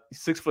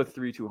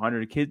 6'3",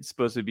 200. Kid's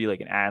supposed to be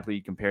like an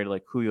athlete compared to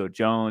like Julio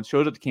Jones.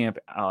 Shows up to camp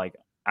like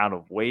out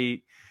of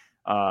weight.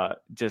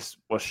 Just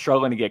was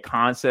struggling to get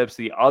concepts.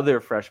 The other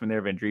freshman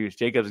there, Vendrius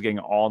Jacobs, is getting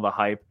all the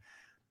hype.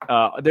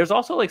 There's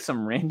also like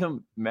some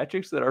random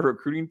metrics that our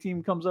recruiting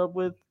team comes up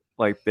with.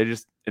 Like they're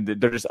just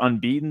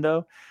unbeaten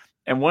though.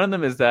 And one of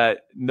them is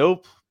that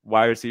no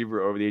wide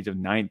receiver over the age of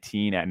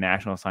 19 at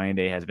National Signing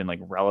Day has been like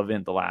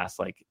relevant the last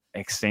like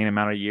insane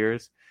amount of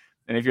years.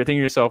 And if you're thinking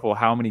to yourself, well,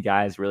 how many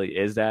guys really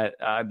is that?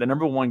 The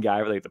number one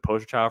guy, like the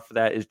poster child for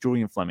that, is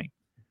Julian Fleming,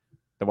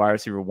 the wide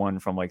receiver one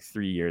from like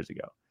 3 years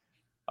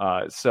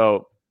ago.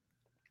 So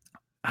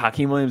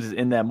Hakeem Williams is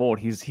in that mold.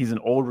 He's an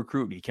old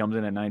recruit. He comes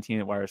in at 19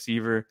 at wide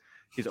receiver.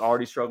 He's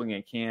already struggling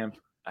at camp.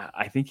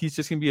 I think he's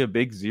just going to be a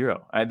big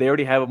zero. They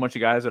already have a bunch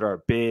of guys that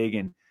are big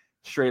and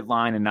straight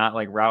line and not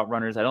like route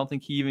runners. I don't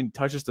think he even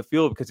touches the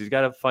field because he's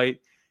got to fight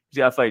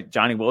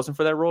Johnny Wilson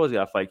for that role. He's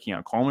got to fight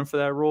Keon Coleman for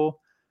that role.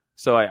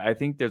 So I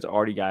think there's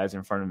already guys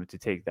in front of him to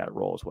take that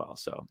role as well.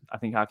 So I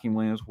think Hakeem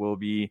Williams will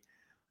be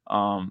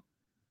borderline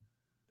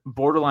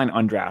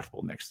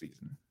undraftable next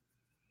season.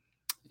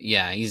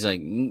 Yeah,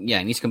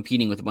 and he's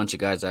competing with a bunch of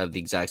guys that have the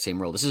exact same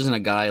role. This isn't a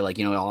guy like,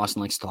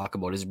 Austin likes to talk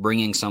about is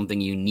bringing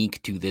something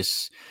unique to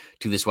this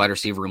wide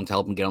receiver room to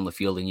help him get on the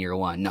field in year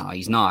one. No,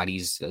 he's not.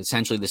 He's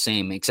essentially the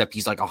same, except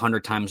he's like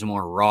 100 times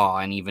more raw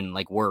and even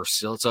like worse.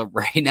 So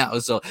right now,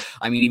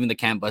 even the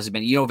camp buzz has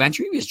been,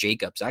 Vendrius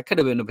Jacobs, that could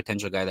have been a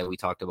potential guy that we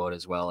talked about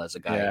as well as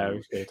a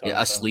guy,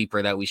 a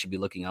sleeper that we should be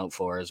looking out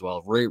for as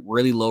well.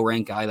 Really low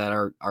rank guy that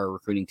our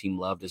recruiting team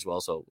loved as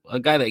well. So a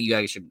guy that you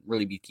guys should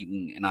really be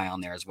keeping an eye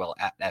on there as well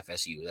at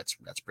FSU.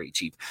 That's pretty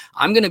cheap.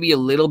 I'm going to be a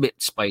little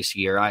bit spicy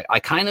here.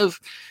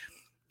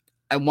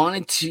 I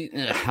wanted to,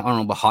 I don't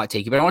know about hot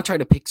take, but I want to try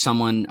to pick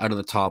someone out of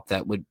the top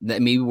that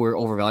maybe we're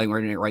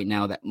overvaluing right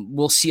now, that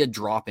we'll see a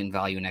drop in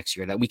value next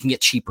year, that we can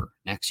get cheaper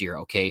next year.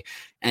 Okay.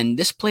 And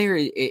this player,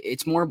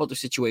 it's more about the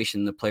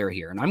situation, the player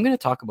here. And I'm going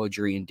to talk about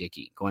Jurian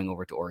Dickey going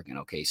over to Oregon.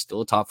 Okay.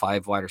 Still a top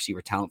 5 wide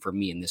receiver talent for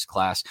me in this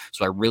class.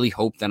 So I really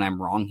hope that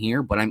I'm wrong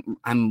here, but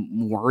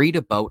I'm worried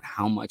about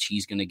how much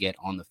he's going to get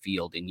on the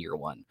field in year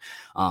one.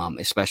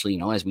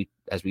 Especially, as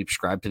we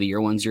prescribe to the year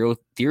 1-0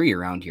 theory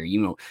around here.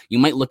 You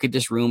might look at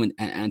this room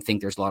and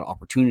think there's a lot of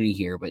opportunity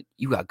here, but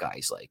you got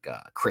guys like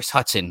Chris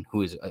Hudson,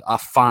 who is a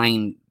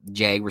fine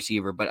Jag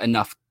receiver, but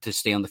enough to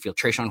stay on the field.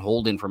 Trayshawn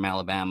Holden from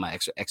Alabama,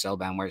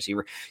 ex-Alabama wide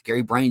receiver.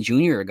 Gary Bryant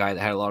Jr., a guy that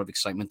had a lot of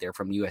excitement there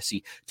from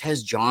USC.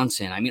 Tez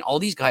Johnson. All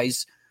these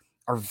guys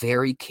are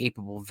very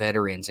capable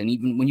veterans. And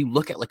even when you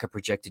look at like a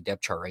projected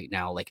depth chart right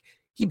now, like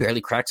he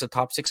barely cracks the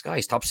top 6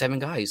 guys, top 7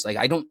 guys. Like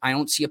I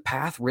don't see a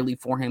path really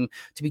for him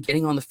to be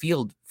getting on the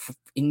field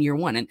in year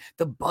one. And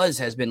the buzz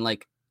has been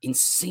like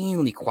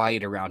insanely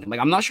quiet around him.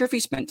 Like I'm not sure if he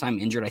spent time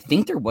injured. I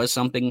think there was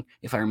something,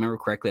 if I remember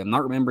correctly. I'm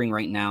not remembering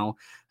right now.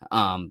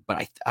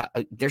 But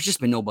there's just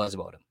been no buzz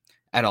about him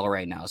at all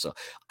right now. So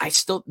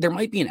there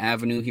might be an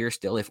avenue here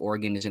still if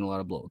Oregon is in a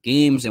lot of blowout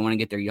games. They want to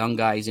get their young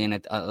guys in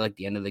at like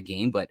the end of the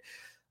game, but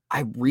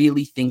I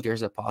really think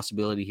there's a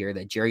possibility here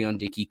that Jurian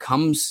Dickey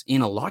comes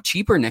in a lot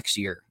cheaper next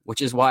year,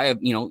 which is why,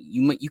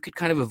 you could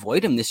kind of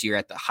avoid him this year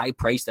at the high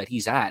price that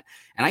he's at.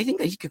 And I think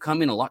that he could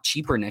come in a lot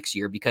cheaper next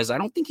year because I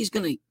don't think he's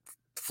going to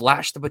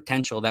flash the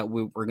potential that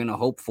we're going to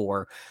hope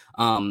for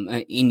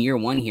in year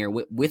one here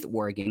with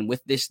Oregon,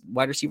 with this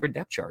wide receiver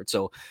depth chart.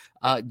 So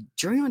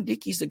Jurian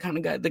Dickey's the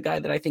guy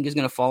that I think is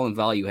going to fall in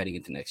value heading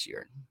into next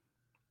year.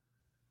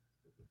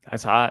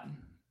 That's hot.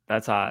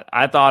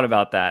 I thought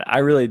about that. I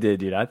really did,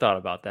 dude. I thought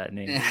about that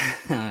name.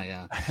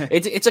 Yeah.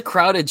 It's a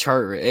crowded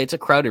chart. It's a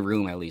crowded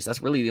room, at least.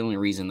 That's really the only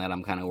reason that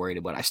I'm kind of worried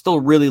about. I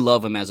still really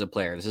love him as a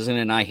player. This isn't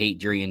an I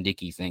hate Jurian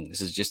Dickey thing. This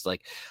is just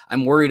like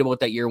I'm worried about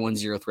that year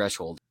 1-0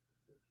 threshold.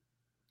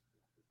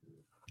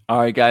 All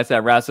right, guys,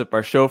 that wraps up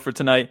our show for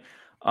tonight.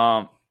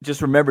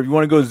 Just remember, if you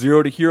want to go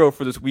 0 to hero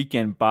for this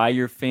weekend, buy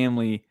your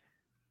family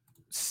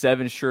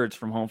 7 shirts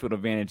from Home Field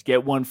Advantage.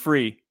 Get one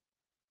free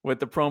with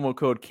the promo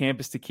code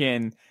Campus to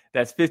Kin.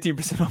 That's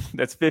 15% off.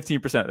 That's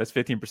 15%. That's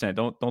 15%.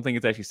 Don't think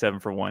it's actually 7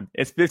 for 1.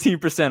 It's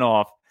 15%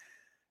 off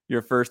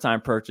your first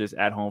time purchase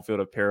at Home Field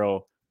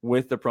Apparel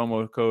with the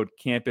promo code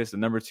Campus, the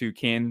number 2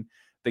 Kin.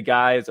 The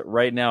guys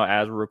right now,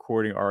 as we're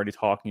recording, are already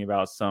talking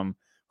about some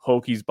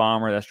Hokies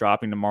bomber that's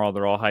dropping tomorrow.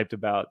 They're all hyped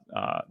about.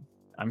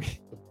 I mean,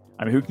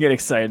 who can get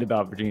excited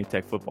about Virginia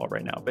Tech football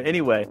right now? But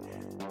anyway,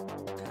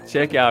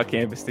 check out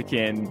Campus to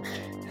Kin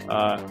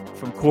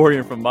from Corey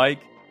and from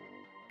Mike.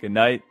 Good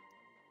night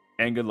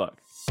and good luck.